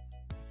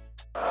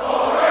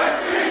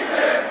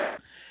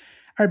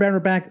 All right, Brad, we're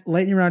back.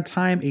 Lightning round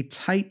time. A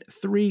tight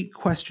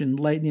 3-question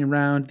lightning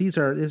round. These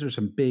are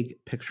some big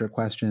picture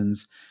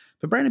questions.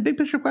 But Brandon, big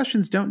picture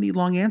questions don't need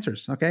long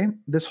answers. Okay,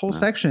 this whole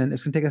section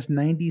is going to take us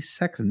 90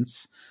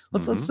 seconds.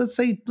 Let's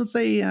say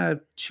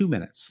 2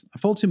 minutes, a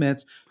full 2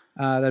 minutes.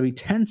 That'd be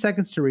 10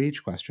 seconds to read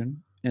each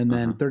question, and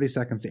then 30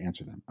 seconds to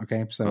answer them.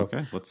 Okay, so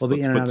let's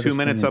put 2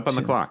 minutes up on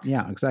the clock.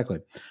 Yeah, exactly.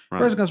 Right.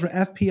 First comes from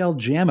FPL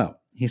Jammo.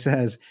 He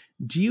says,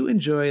 do you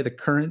enjoy the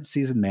current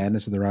season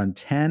madness of around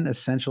 10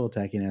 essential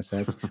attacking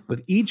assets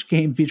with each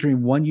game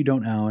featuring one you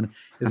don't own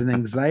is an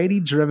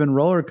anxiety-driven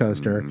roller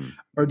coaster,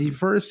 or do you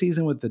prefer a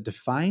season with a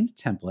defined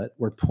template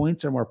where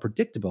points are more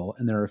predictable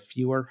and there are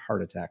fewer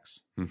heart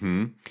attacks?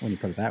 When you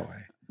put it that way.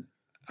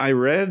 I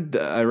read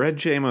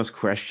JMO's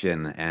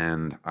question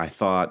and I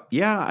thought,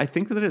 yeah, I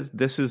think that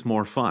this is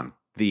more fun.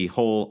 The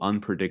whole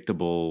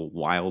unpredictable,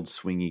 wild,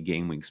 swingy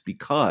game weeks,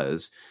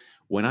 because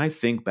when I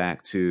think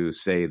back to,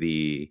 say,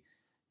 the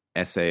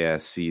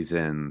SAS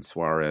season,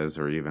 Suarez,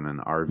 or even an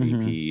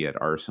RVP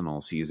at Arsenal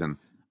season,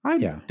 I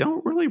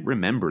don't really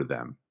remember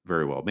them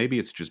very well. Maybe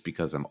it's just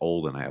because I'm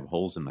old and I have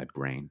holes in my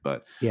brain.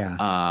 But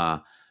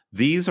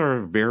these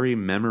are very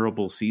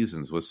memorable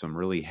seasons with some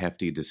really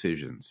hefty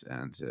decisions.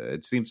 And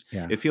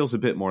it feels a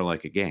bit more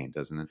like a game,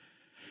 doesn't it?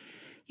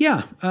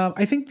 Yeah.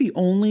 I think the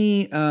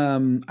only,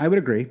 I would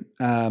agree.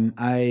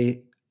 I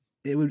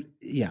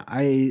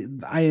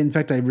in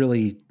fact, I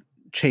really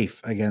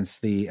chafe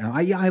against the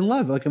I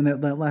love, like in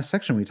that last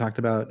section we talked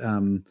about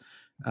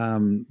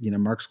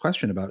Mark's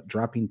question about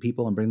dropping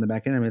people and bringing them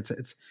back in. I mean,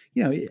 it's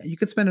you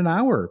could spend an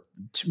hour,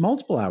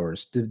 multiple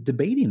hours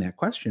debating that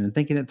question and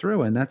thinking it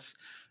through, and that's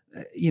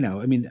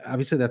I mean,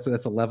 obviously that's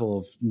a level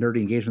of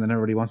nerdy engagement that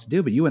everybody wants to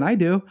do, but you and I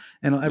do,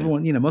 and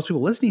everyone, most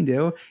people listening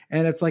do,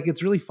 and it's like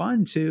it's really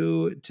fun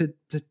to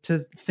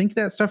think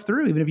that stuff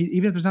through, even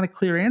if there's not a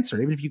clear answer,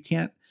 even if you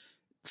can't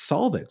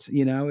solve it.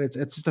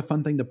 It's just a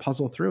fun thing to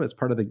puzzle through as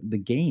part of the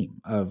game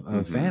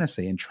of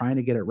fantasy and trying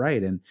to get it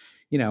right. And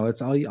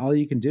it's all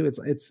you can do. It's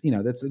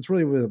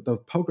really the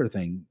poker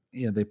thing.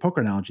 The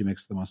poker analogy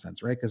makes the most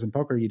sense, right? Because in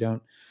poker you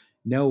don't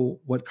know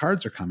what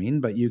cards are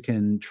coming, but you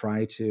can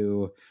try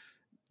to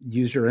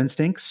use your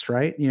instincts,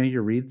 right?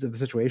 Your reads of the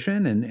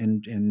situation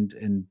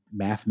and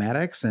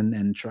mathematics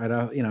and try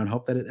to and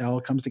hope that it all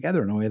comes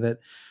together in a way that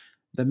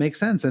makes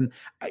sense. And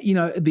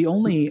the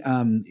only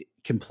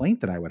complaint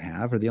that I would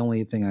have, or the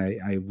only thing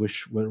I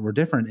wish were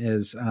different,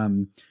 is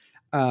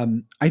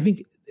I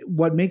think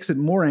what makes it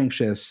more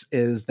anxious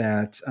is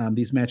that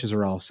these matches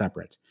are all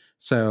separate.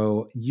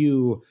 So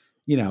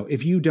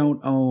if you don't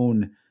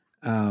own,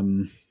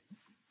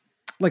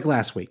 like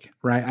last week,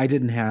 right? I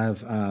didn't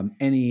have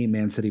any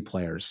Man City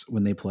players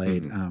when they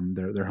played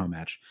their home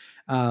match.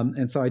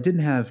 And so I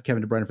didn't have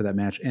Kevin De Bruyne for that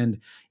match.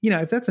 And,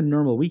 if that's a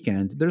normal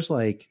weekend, there's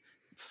like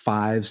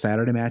 5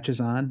 Saturday matches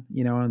on,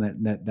 on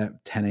that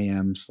 10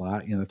 a.m.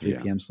 slot, the 3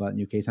 p.m. slot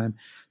in UK time.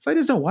 So I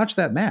just don't watch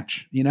that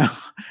match, and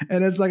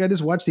it's like I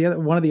just watch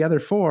one of the other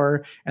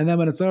 4, and then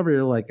when it's over,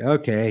 you're like,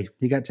 okay,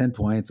 he got 10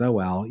 points. Oh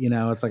well,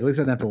 it's like at least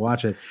I don't have to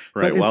watch it.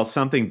 Right. While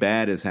something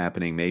bad is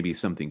happening, maybe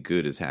something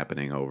good is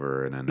happening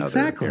over in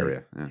another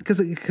area. Because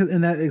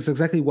and that is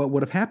exactly what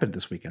would have happened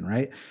this weekend,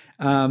 right?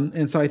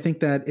 And so I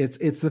think that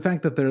it's the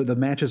fact that the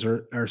matches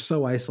are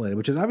so isolated,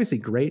 which is obviously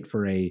great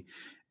for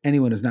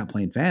anyone who's not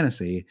playing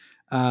fantasy.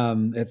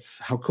 It's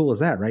how cool is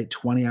that, right?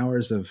 20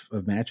 hours of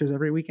matches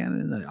every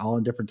weekend, and all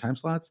in different time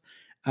slots.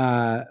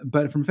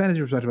 But from a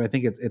fantasy perspective, I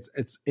think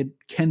it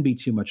can be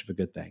too much of a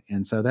good thing.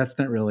 And so that's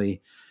not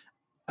really,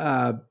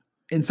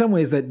 in some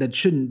ways that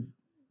shouldn't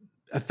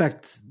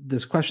affect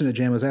this question that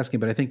Jan was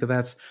asking. But I think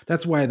that's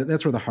where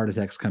the heart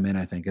attacks come in.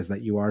 I think is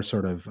that you are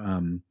sort of,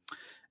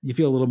 you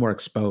feel a little more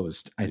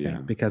exposed, I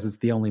think, because it's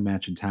the only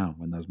match in town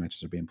when those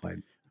matches are being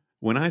played.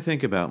 When I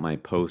think about my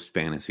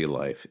post-fantasy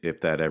life, if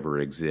that ever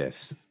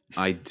exists,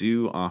 I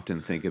do often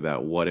think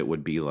about what it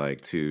would be like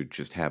to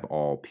just have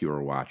all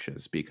pure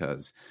watches,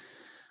 because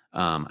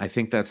I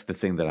think that's the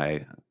thing that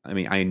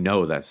I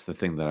know that's the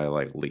thing that I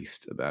like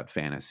least about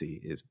fantasy,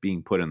 is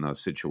being put in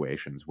those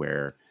situations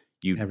where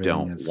you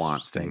don't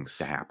want things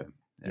to happen.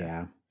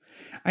 Yeah.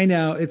 I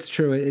know, it's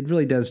true. It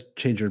really does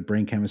change your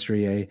brain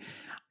chemistry.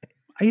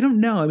 I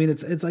don't know. I mean,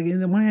 it's like, on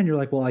the one hand, you're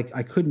like, well,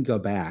 I couldn't go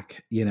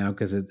back,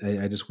 because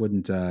I just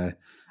wouldn't, I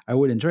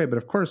would enjoy it. But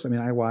of course, I mean,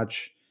 I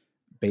watch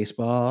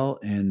baseball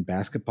and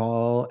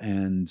basketball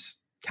and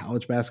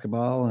college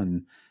basketball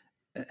and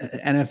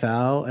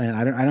NFL,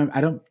 and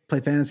I don't play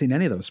fantasy in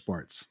any of those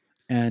sports,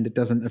 and it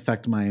doesn't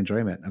affect my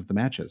enjoyment of the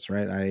matches,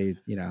 right? I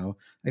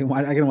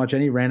can watch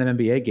any random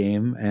NBA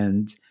game,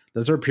 and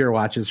those are pure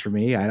watches for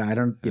me. I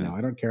don't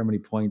care how many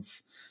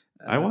points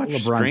I watch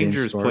LeBron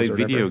strangers James play scores or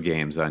video whatever.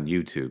 games on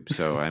YouTube,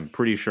 so I'm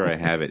pretty sure I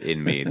have it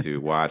in me to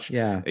watch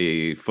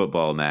a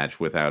football match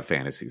without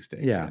fantasy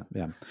stakes. Yeah.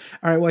 All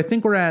right. Well, I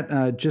think we're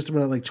at just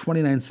about like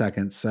 29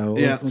 seconds. So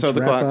let's so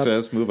the wrap clock up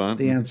says move on.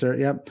 the answer.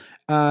 Yep.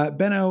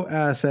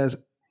 Benno says,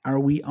 are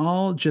we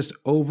all just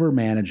over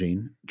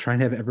managing, trying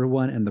to have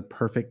everyone in the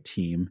perfect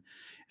team?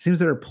 It seems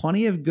there are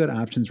plenty of good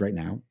options right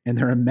now, and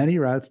there are many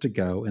routes to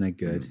go in a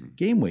good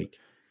game week.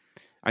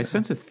 I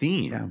sense a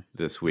theme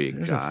this week,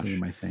 There's Josh. a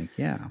theme, I think.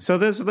 Yeah. So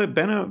this is the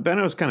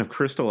Benno's kind of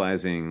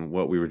crystallizing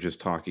what we were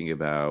just talking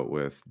about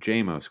with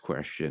JMO's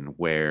question,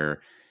 where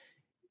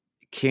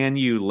can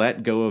you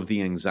let go of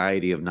the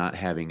anxiety of not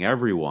having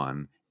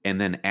everyone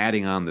and then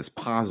adding on this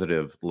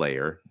positive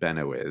layer,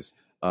 Benno is,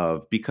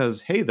 of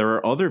because, hey, there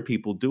are other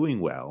people doing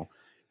well.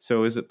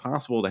 So is it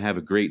possible to have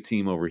a great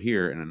team over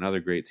here and another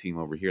great team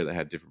over here that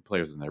had different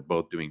players and they're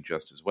both doing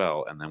just as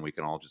well, and then we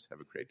can all just have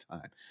a great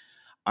time?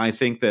 I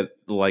think that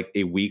like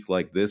a week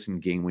like this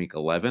in game week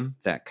 11,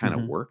 that kind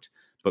of worked.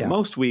 But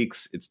most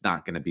weeks, it's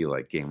not going to be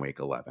like game week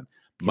 11.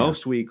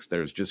 Most weeks,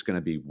 there's just going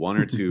to be one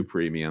or two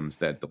premiums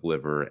that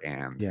deliver,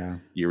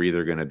 and you're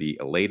either going to be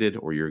elated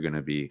or you're going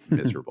to be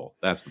miserable.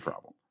 That's the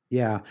problem.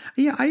 Yeah.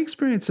 I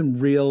experienced some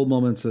real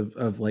moments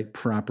of like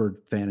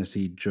proper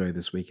fantasy joy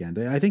this weekend.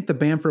 I think the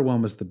Bamford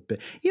one was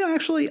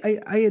actually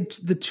I had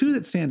the two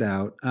that stand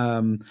out.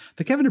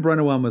 The Kevin De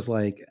Bruyne one was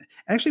like,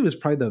 actually was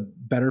probably the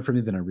better for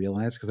me than I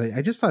realized, because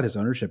I just thought his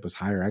ownership was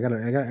higher. I got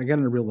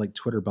in a real like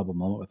Twitter bubble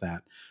moment with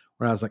that,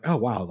 where I was like, oh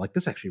wow, like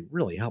this actually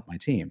really helped my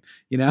team.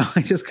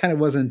 I just kind of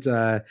wasn't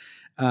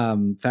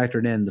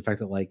factored in the fact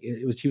that like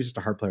he was just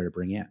a hard player to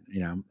bring in,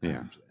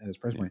 at his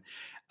price point.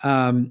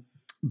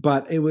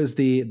 But it was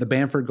the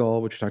Bamford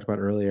goal, which we talked about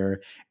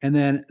earlier, and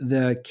then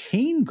the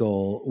Kane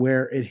goal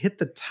where it hit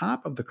the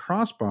top of the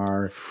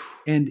crossbar,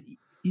 and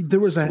there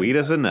was sweet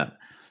as a nut.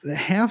 The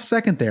half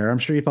second there, I'm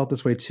sure you felt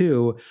this way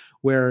too,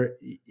 where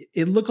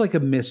it looked like a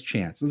missed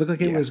chance. It looked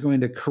like it was going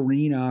to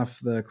careen off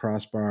the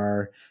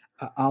crossbar,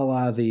 a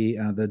la the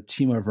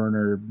Timo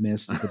Werner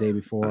missed the day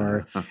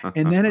before,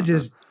 and then it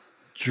just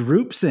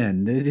droops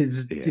in. It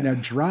just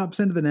drops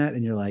into the net,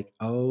 and you're like,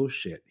 oh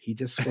shit, he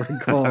just scored a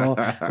goal.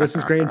 This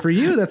is great. And for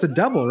you, that's a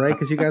double, right?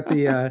 Because you got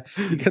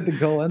the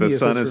goal and the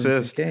Son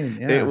assist.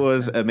 Yeah. It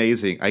was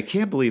amazing. I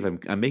can't believe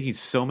I'm making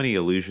so many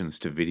allusions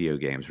to video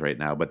games right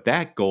now, but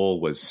that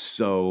goal was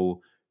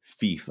so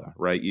FIFA,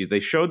 right? They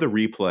showed the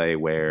replay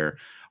where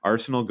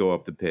Arsenal go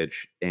up the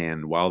pitch,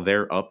 and while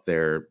they're up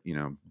there,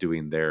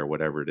 doing their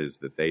whatever it is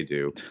that they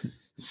do,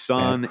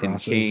 Son and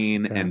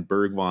Kane and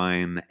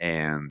Bergwijn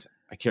and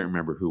I can't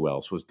remember who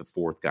else was the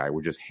fourth guy.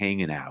 We're just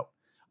hanging out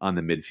on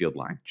the midfield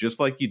line, just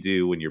like you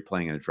do when you're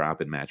playing in a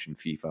drop-in match in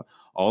FIFA.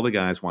 All the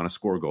guys want to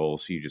score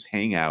goals, so you just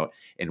hang out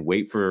and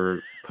wait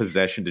for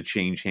possession to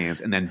change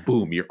hands, and then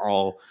boom, you're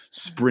all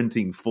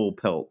sprinting full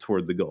pelt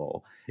toward the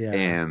goal. Yeah.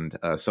 And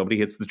somebody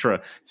hits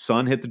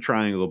Son hit the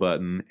triangle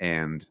button,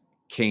 and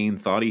Kane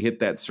thought he hit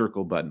that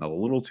circle button a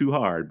little too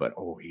hard, but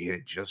he hit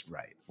it just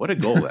right. What a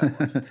goal that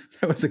was.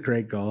 That was a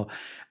great goal.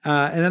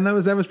 And then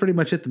that was pretty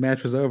much it. The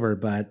match was over,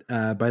 but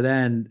by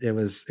then it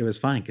was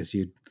fine because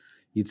you'd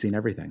seen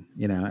everything,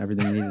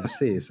 everything you needed to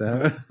see.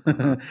 So,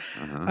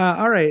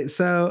 all right.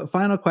 So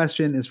final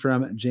question is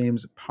from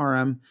James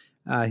Parham.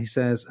 He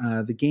says,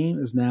 the game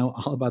is now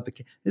all about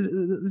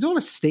there's a lot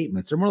of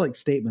statements. They're more like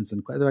statements,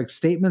 and they're like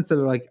statements that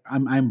are like,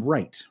 I'm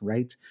right.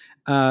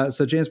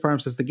 So James Parham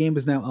says, the game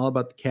is now all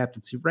about the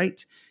captaincy,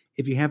 right?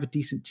 If you have a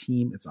decent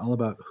team, it's all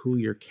about who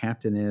your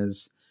captain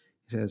is.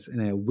 He says in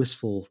a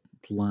wistful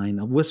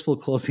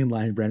closing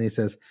line, Brennan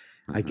says,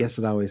 I guess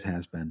it always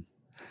has been.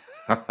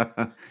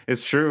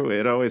 It's true.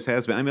 It always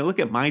has been. I mean, look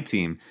at my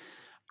team.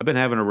 I've been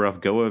having a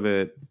rough go of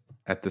it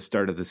at the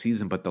start of the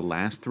season, but the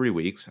last 3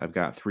 weeks, I've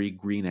got 3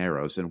 green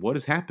arrows. And what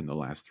has happened the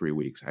last 3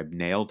 weeks? I've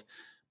nailed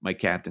my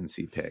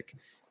captaincy pick.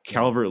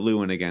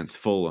 Calvert-Lewin against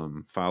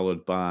Fulham,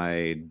 followed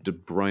by De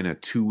Bruyne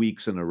 2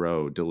 weeks in a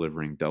row,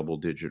 delivering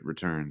double-digit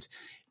returns.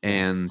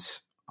 And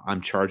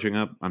I'm charging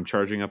up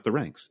the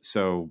ranks.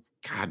 So,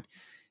 God,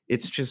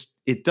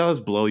 it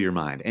does blow your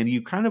mind. And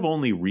you kind of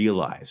only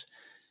realize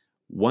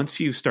once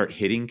you start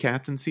hitting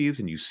captaincies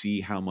and you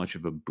see how much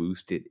of a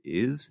boost it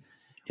is.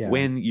 Yeah.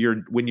 When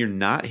you're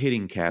not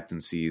hitting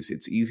captaincies,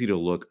 it's easy to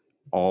look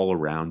all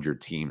around your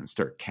team and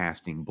start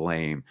casting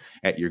blame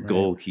at your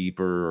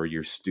goalkeeper or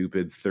your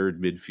stupid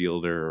third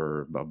midfielder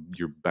or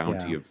your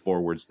bounty of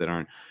forwards that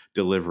aren't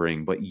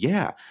delivering. But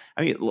I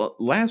mean,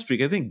 last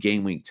week, I think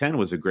game week 10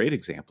 was a great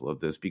example of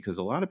this because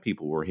a lot of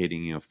people were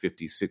hitting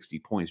 50, 60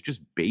 points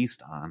just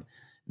based on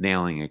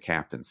nailing a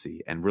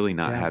captaincy and really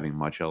not having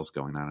much else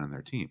going on in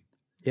their team.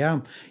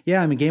 Yeah.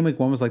 I mean, game week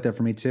 1 was like that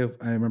for me too.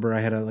 I remember I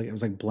had it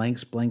was like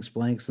blanks,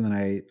 and then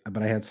I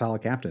had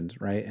solid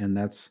captains, right? And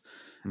that's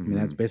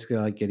basically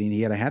like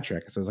he had a hat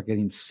trick. So it was like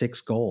getting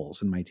 6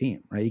 goals in my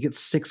team, right? You get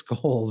 6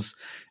 goals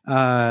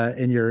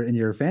in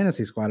your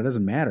fantasy squad. It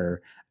doesn't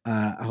matter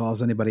how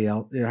else anybody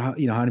else, how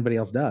anybody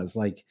else does.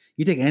 Like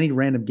you take any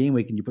random game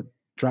week and you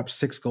drop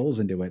 6 goals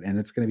into it, and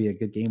it's going to be a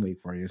good game week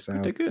for you. So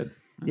pretty good.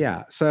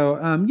 Yeah. So,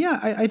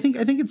 I think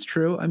it's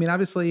true. I mean,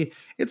 obviously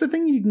it's a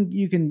thing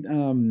you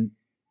can,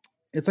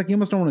 it's like you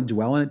almost don't want to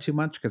dwell on it too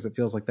much because it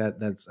feels like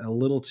there's a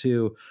little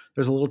too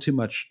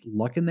much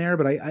luck in there.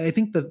 But I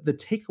think the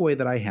takeaway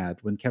that I had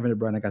when Kevin De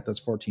Bruyne got those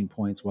 14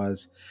 points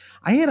was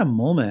I had a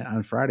moment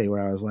on Friday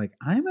where I was like,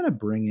 I'm going to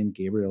bring in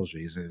Gabriel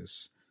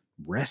Jesus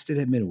rested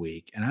at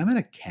midweek and I'm going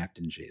to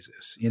captain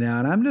Jesus, and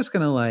I'm just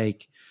going to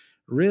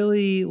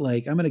really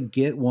I'm going to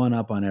get one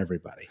up on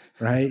everybody.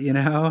 Right.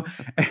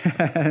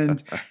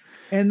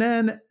 and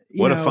then,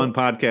 what a fun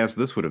podcast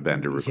this would have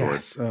been to record.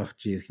 Yes. Oh,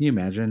 geez. Can you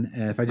imagine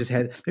if I just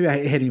maybe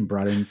I hadn't even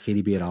brought in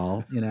KDB at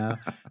all,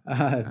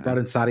 brought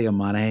in Sadio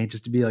Mane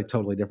just to be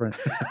totally different.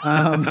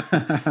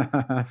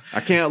 I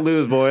can't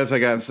lose, boys. I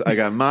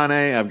got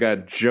Mane. I've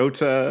got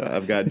Jota.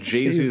 I've got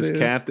Jesus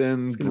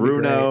captain,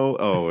 Bruno.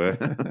 Oh,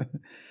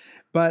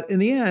 but in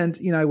the end,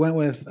 I went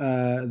with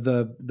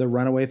the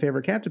runaway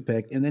favorite captain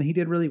pick, and then he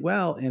did really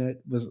well, and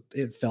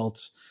it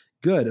felt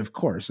good, of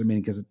course. I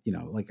mean, because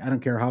I don't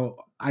care how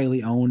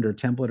highly owned or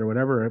template or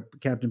whatever a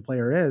captain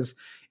player is,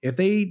 if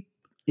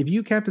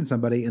you captain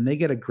somebody and they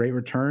get a great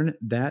return,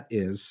 that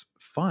is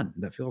fun.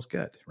 That feels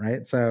good,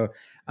 right? So,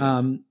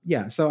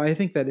 so I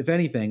think that if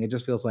anything, it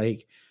just feels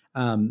like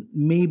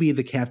maybe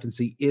the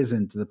captaincy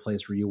isn't the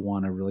place where you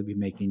want to really be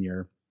making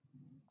your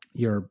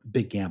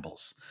big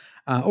gambles,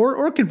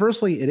 or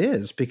conversely, it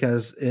is,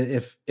 because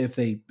if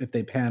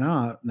they pan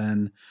out,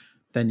 then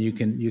you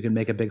can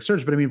make a big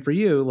surge. But I mean, for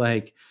you,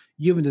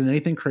 you haven't done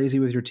anything crazy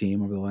with your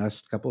team over the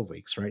last couple of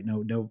weeks, right?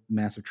 No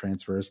massive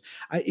transfers.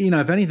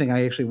 If anything,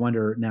 I actually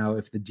wonder now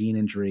if the Dean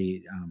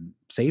injury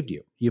saved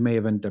you. You may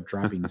have ended up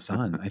dropping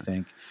Son, I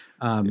think,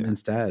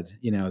 instead.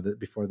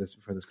 Before this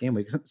game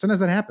week. Sometimes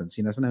that happens.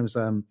 Sometimes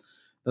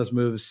those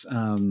moves,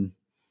 the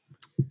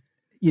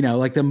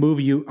move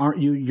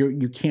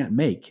you can't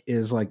make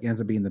is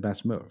ends up being the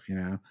best move.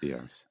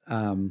 Yes.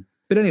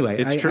 But anyway,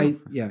 it's true.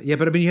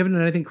 But I mean, you haven't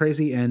done anything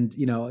crazy, and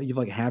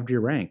you've halved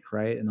your rank,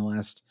 right, in the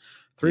last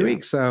 3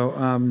 weeks. So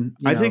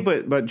I think,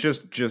 but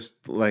just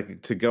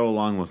to go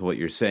along with what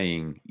you're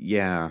saying,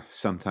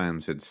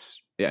 sometimes it's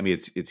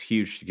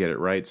huge to get it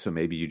right. So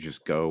maybe you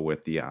just go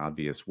with the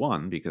obvious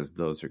one because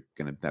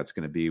that's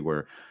gonna be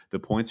where the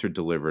points are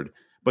delivered.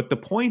 But the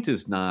point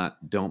is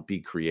not don't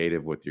be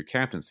creative with your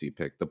captaincy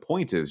pick. The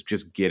point is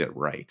just get it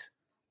right,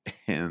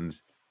 and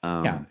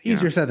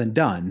easier said than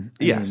done.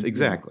 Yes,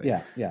 exactly.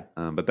 Yeah.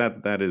 But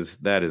that is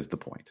the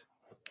point.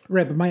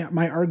 Right, but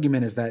my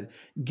argument is that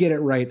get it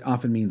right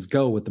often means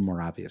go with the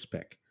more obvious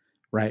pick,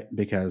 right?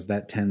 Because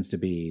that tends to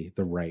be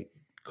the right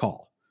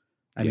call.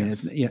 I mean,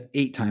 it's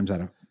 8 times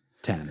out of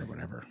 10 or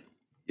whatever.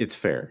 It's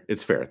fair.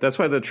 That's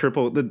why why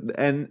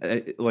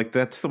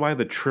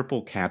the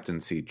triple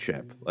captaincy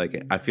chip.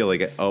 I feel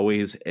like it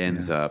always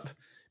ends up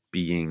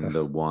being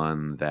the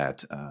one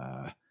that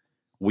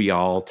we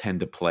all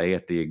tend to play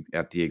at the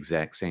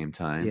exact same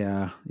time.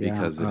 Yeah.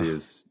 Because it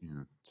is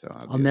so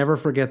obvious. I'll never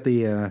forget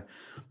the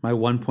my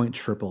 1 point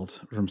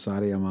tripled from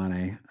Sadio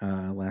Mane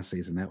last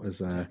season. That was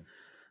a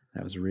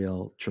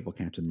real triple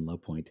captain low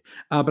point.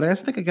 But I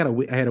also think I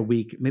had a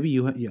week. Maybe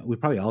we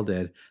probably all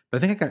did. But I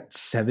think I got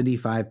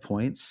 75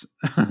 points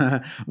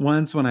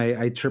once when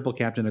I triple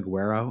captained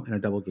Aguero in a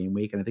double game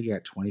week, and I think I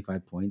got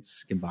 25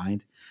 points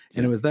combined.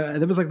 And it was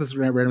this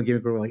random game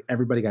where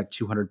everybody got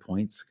 200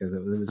 points because it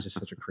was just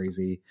such a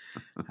crazy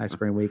high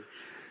scoring week.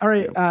 All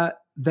right,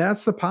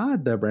 that's the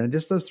pod though, Brandon.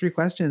 Just those 3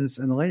 questions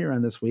in the late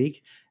round this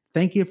week.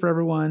 Thank you for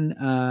everyone,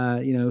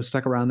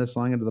 stuck around this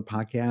long into the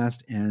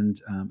podcast. And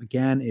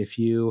again, if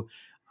you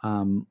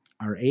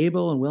are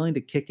able and willing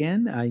to kick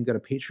in, you can go to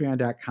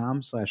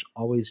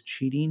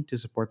patreon.com/alwayscheating to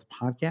support the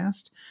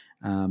podcast,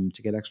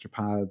 to get extra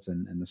pods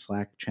and the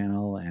Slack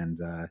channel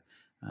and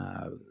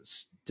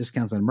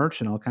discounts on merch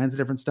and all kinds of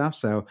different stuff.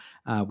 So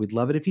we'd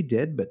love it if you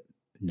did, but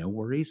no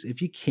worries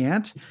if you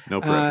can't.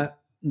 No pressure.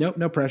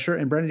 No pressure.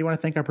 And Brendan, do you want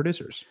to thank our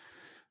producers?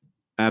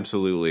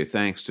 Absolutely.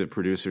 Thanks to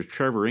producers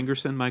Trevor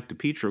Ingerson, Mike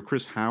DePietro,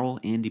 Chris Howell,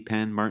 Andy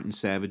Penn, Martin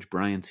Savage,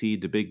 Brian T.,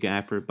 the Big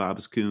Gaffer, Bob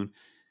Ascoon.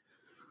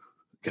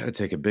 Got to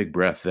take a big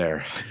breath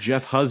there.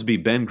 Jeff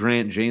Husby, Ben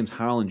Grant, James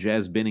Holland,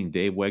 Jazz Binning,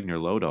 Dave Wegner,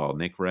 Lodahl,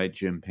 Nick Wright,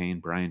 Jim Payne,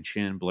 Brian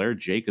Chin, Blair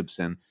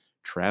Jacobson,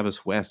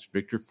 Travis West,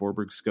 Victor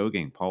Forberg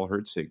Skoging, Paul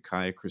Hertzig,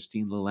 Kaya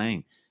Christine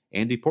Lelang,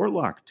 Andy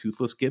Portlock,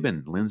 Toothless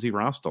Gibbon, Lindsay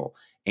Rostel,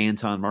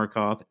 Anton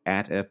Markov,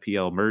 at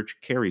FPL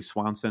Merch, Carrie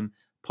Swanson,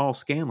 Paul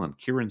Scanlon,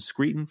 Kieran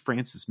Screeton,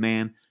 Francis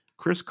Mann,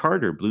 Chris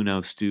Carter, Blue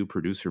Nose Stew,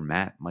 producer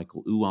Matt,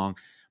 Michael Oolong,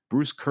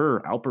 Bruce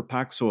Kerr, Alper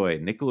Paksoy,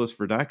 Nicholas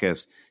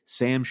Verdakis,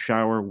 Sam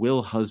Shower,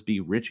 Will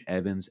Husby, Rich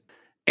Evans,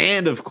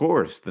 and of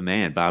course, the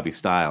man, Bobby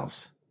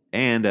Stiles.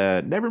 And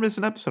never miss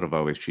an episode of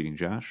Always Cheating,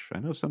 Josh. I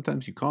know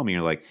sometimes you call me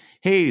and you're like,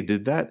 hey,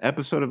 did that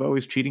episode of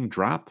Always Cheating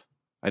drop?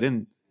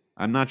 I'm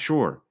not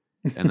sure.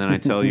 And then I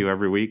tell you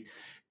every week,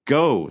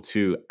 go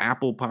to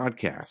Apple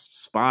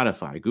Podcasts,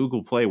 Spotify,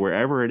 Google Play,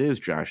 wherever it is,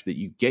 Josh, that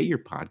you get your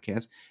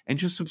podcast, and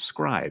just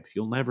subscribe.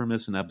 You'll never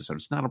miss an episode.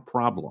 It's not a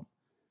problem.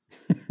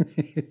 I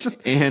need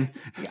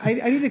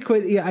to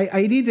quit. Yeah,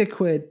 I need to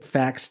quit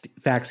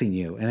faxing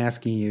you and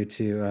asking you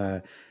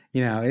to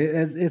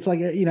It's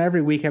like,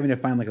 every week having to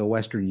find like a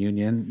Western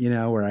Union,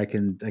 where I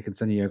can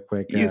send you a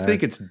quick. You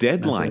think it's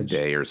deadline message.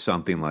 day or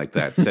something like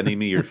that? Sending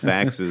me your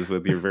faxes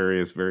with your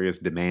various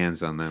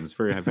demands on them. It's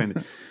very.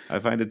 I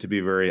find it to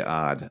be very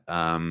odd.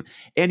 And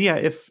yeah,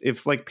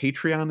 if like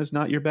Patreon is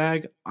not your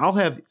bag, I'll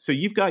have. So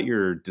you've got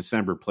your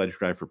December pledge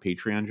drive for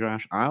Patreon,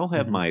 Josh. I'll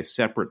have my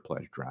separate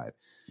pledge drive.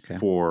 Okay.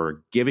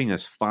 For giving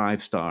us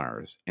 5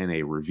 stars and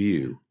a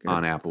review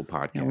on Apple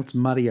Podcasts. Yeah, let's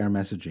muddy our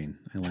messaging.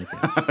 I like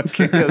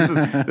it. Okay,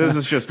 this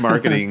is just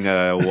marketing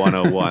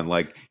 101.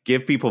 Like,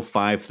 give people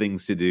 5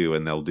 things to do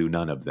and they'll do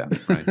none of them.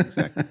 Right?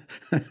 Exactly.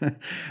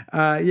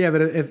 Yeah,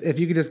 but if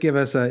you could just give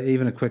us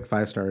even a quick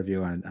 5-star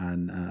review on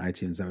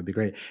iTunes, that would be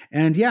great.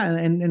 And yeah,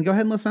 and go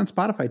ahead and listen on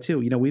Spotify too.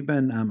 We've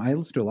been I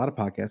listen to a lot of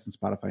podcasts on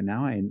Spotify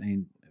now. I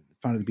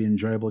found it to be an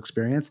enjoyable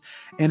experience.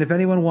 And if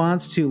anyone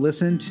wants to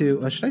listen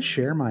to, should I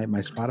share my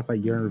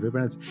Spotify year in review?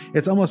 But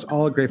it's almost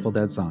all Grateful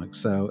Dead songs.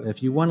 So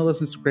if you want to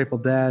listen to Grateful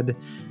Dead,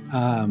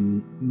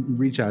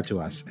 reach out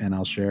to us and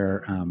I'll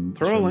share.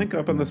 Throw a link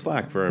up in the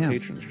Slack for our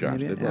patrons,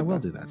 Josh. I will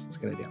do that. It's a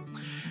good idea.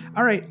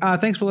 All right.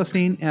 Thanks for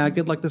listening.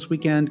 Good luck this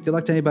weekend. Good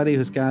luck to anybody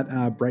who's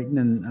got Brighton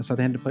and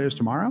Southampton players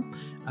tomorrow.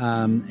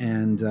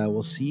 And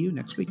we'll see you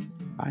next week.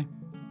 Bye.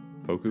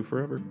 Poku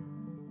forever.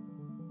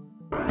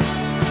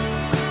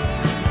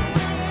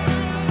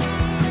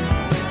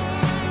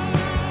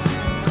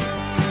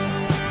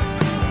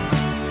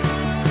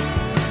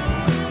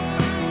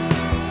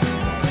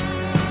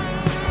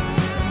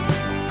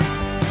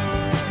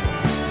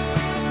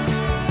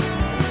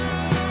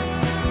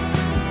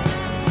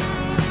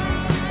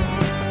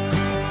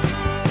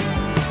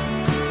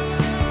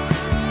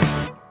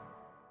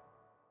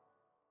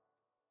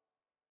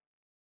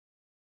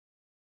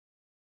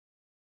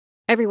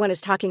 Everyone is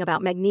talking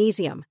about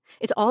magnesium.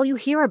 It's all you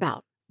hear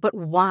about. But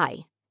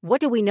why?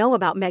 What do we know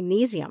about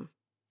magnesium?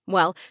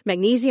 Well,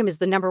 magnesium is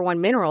the #1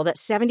 mineral that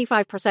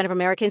 75% of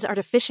Americans are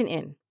deficient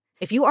in.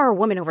 If you are a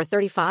woman over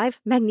 35,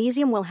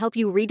 magnesium will help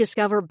you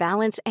rediscover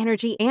balance,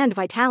 energy, and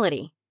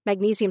vitality.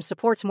 Magnesium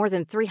supports more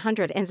than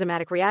 300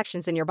 enzymatic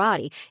reactions in your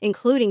body,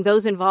 including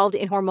those involved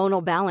in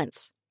hormonal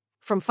balance.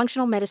 From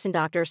functional medicine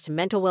doctors to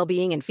mental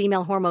well-being and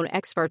female hormone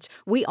experts,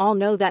 we all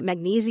know that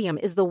magnesium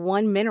is the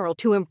one mineral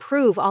to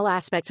improve all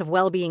aspects of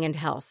well-being and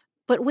health.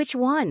 But which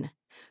one?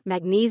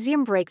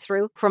 Magnesium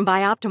Breakthrough from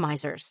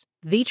Bioptimizers,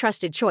 the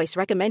trusted choice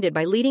recommended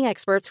by leading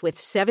experts with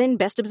 7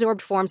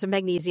 best-absorbed forms of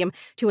magnesium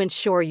to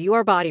ensure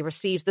your body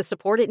receives the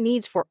support it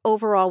needs for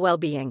overall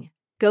well-being.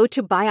 Go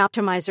to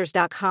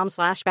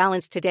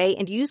bioptimizers.com/balance today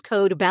and use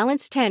code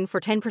BALANCE10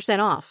 for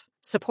 10% off.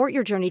 Support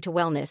your journey to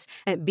wellness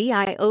at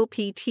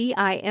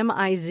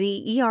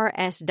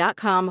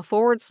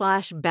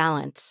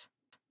bioptimizers.com/balance.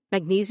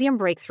 Magnesium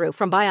Breakthrough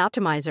from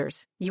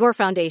Bioptimizers, your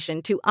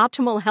foundation to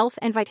optimal health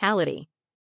and vitality.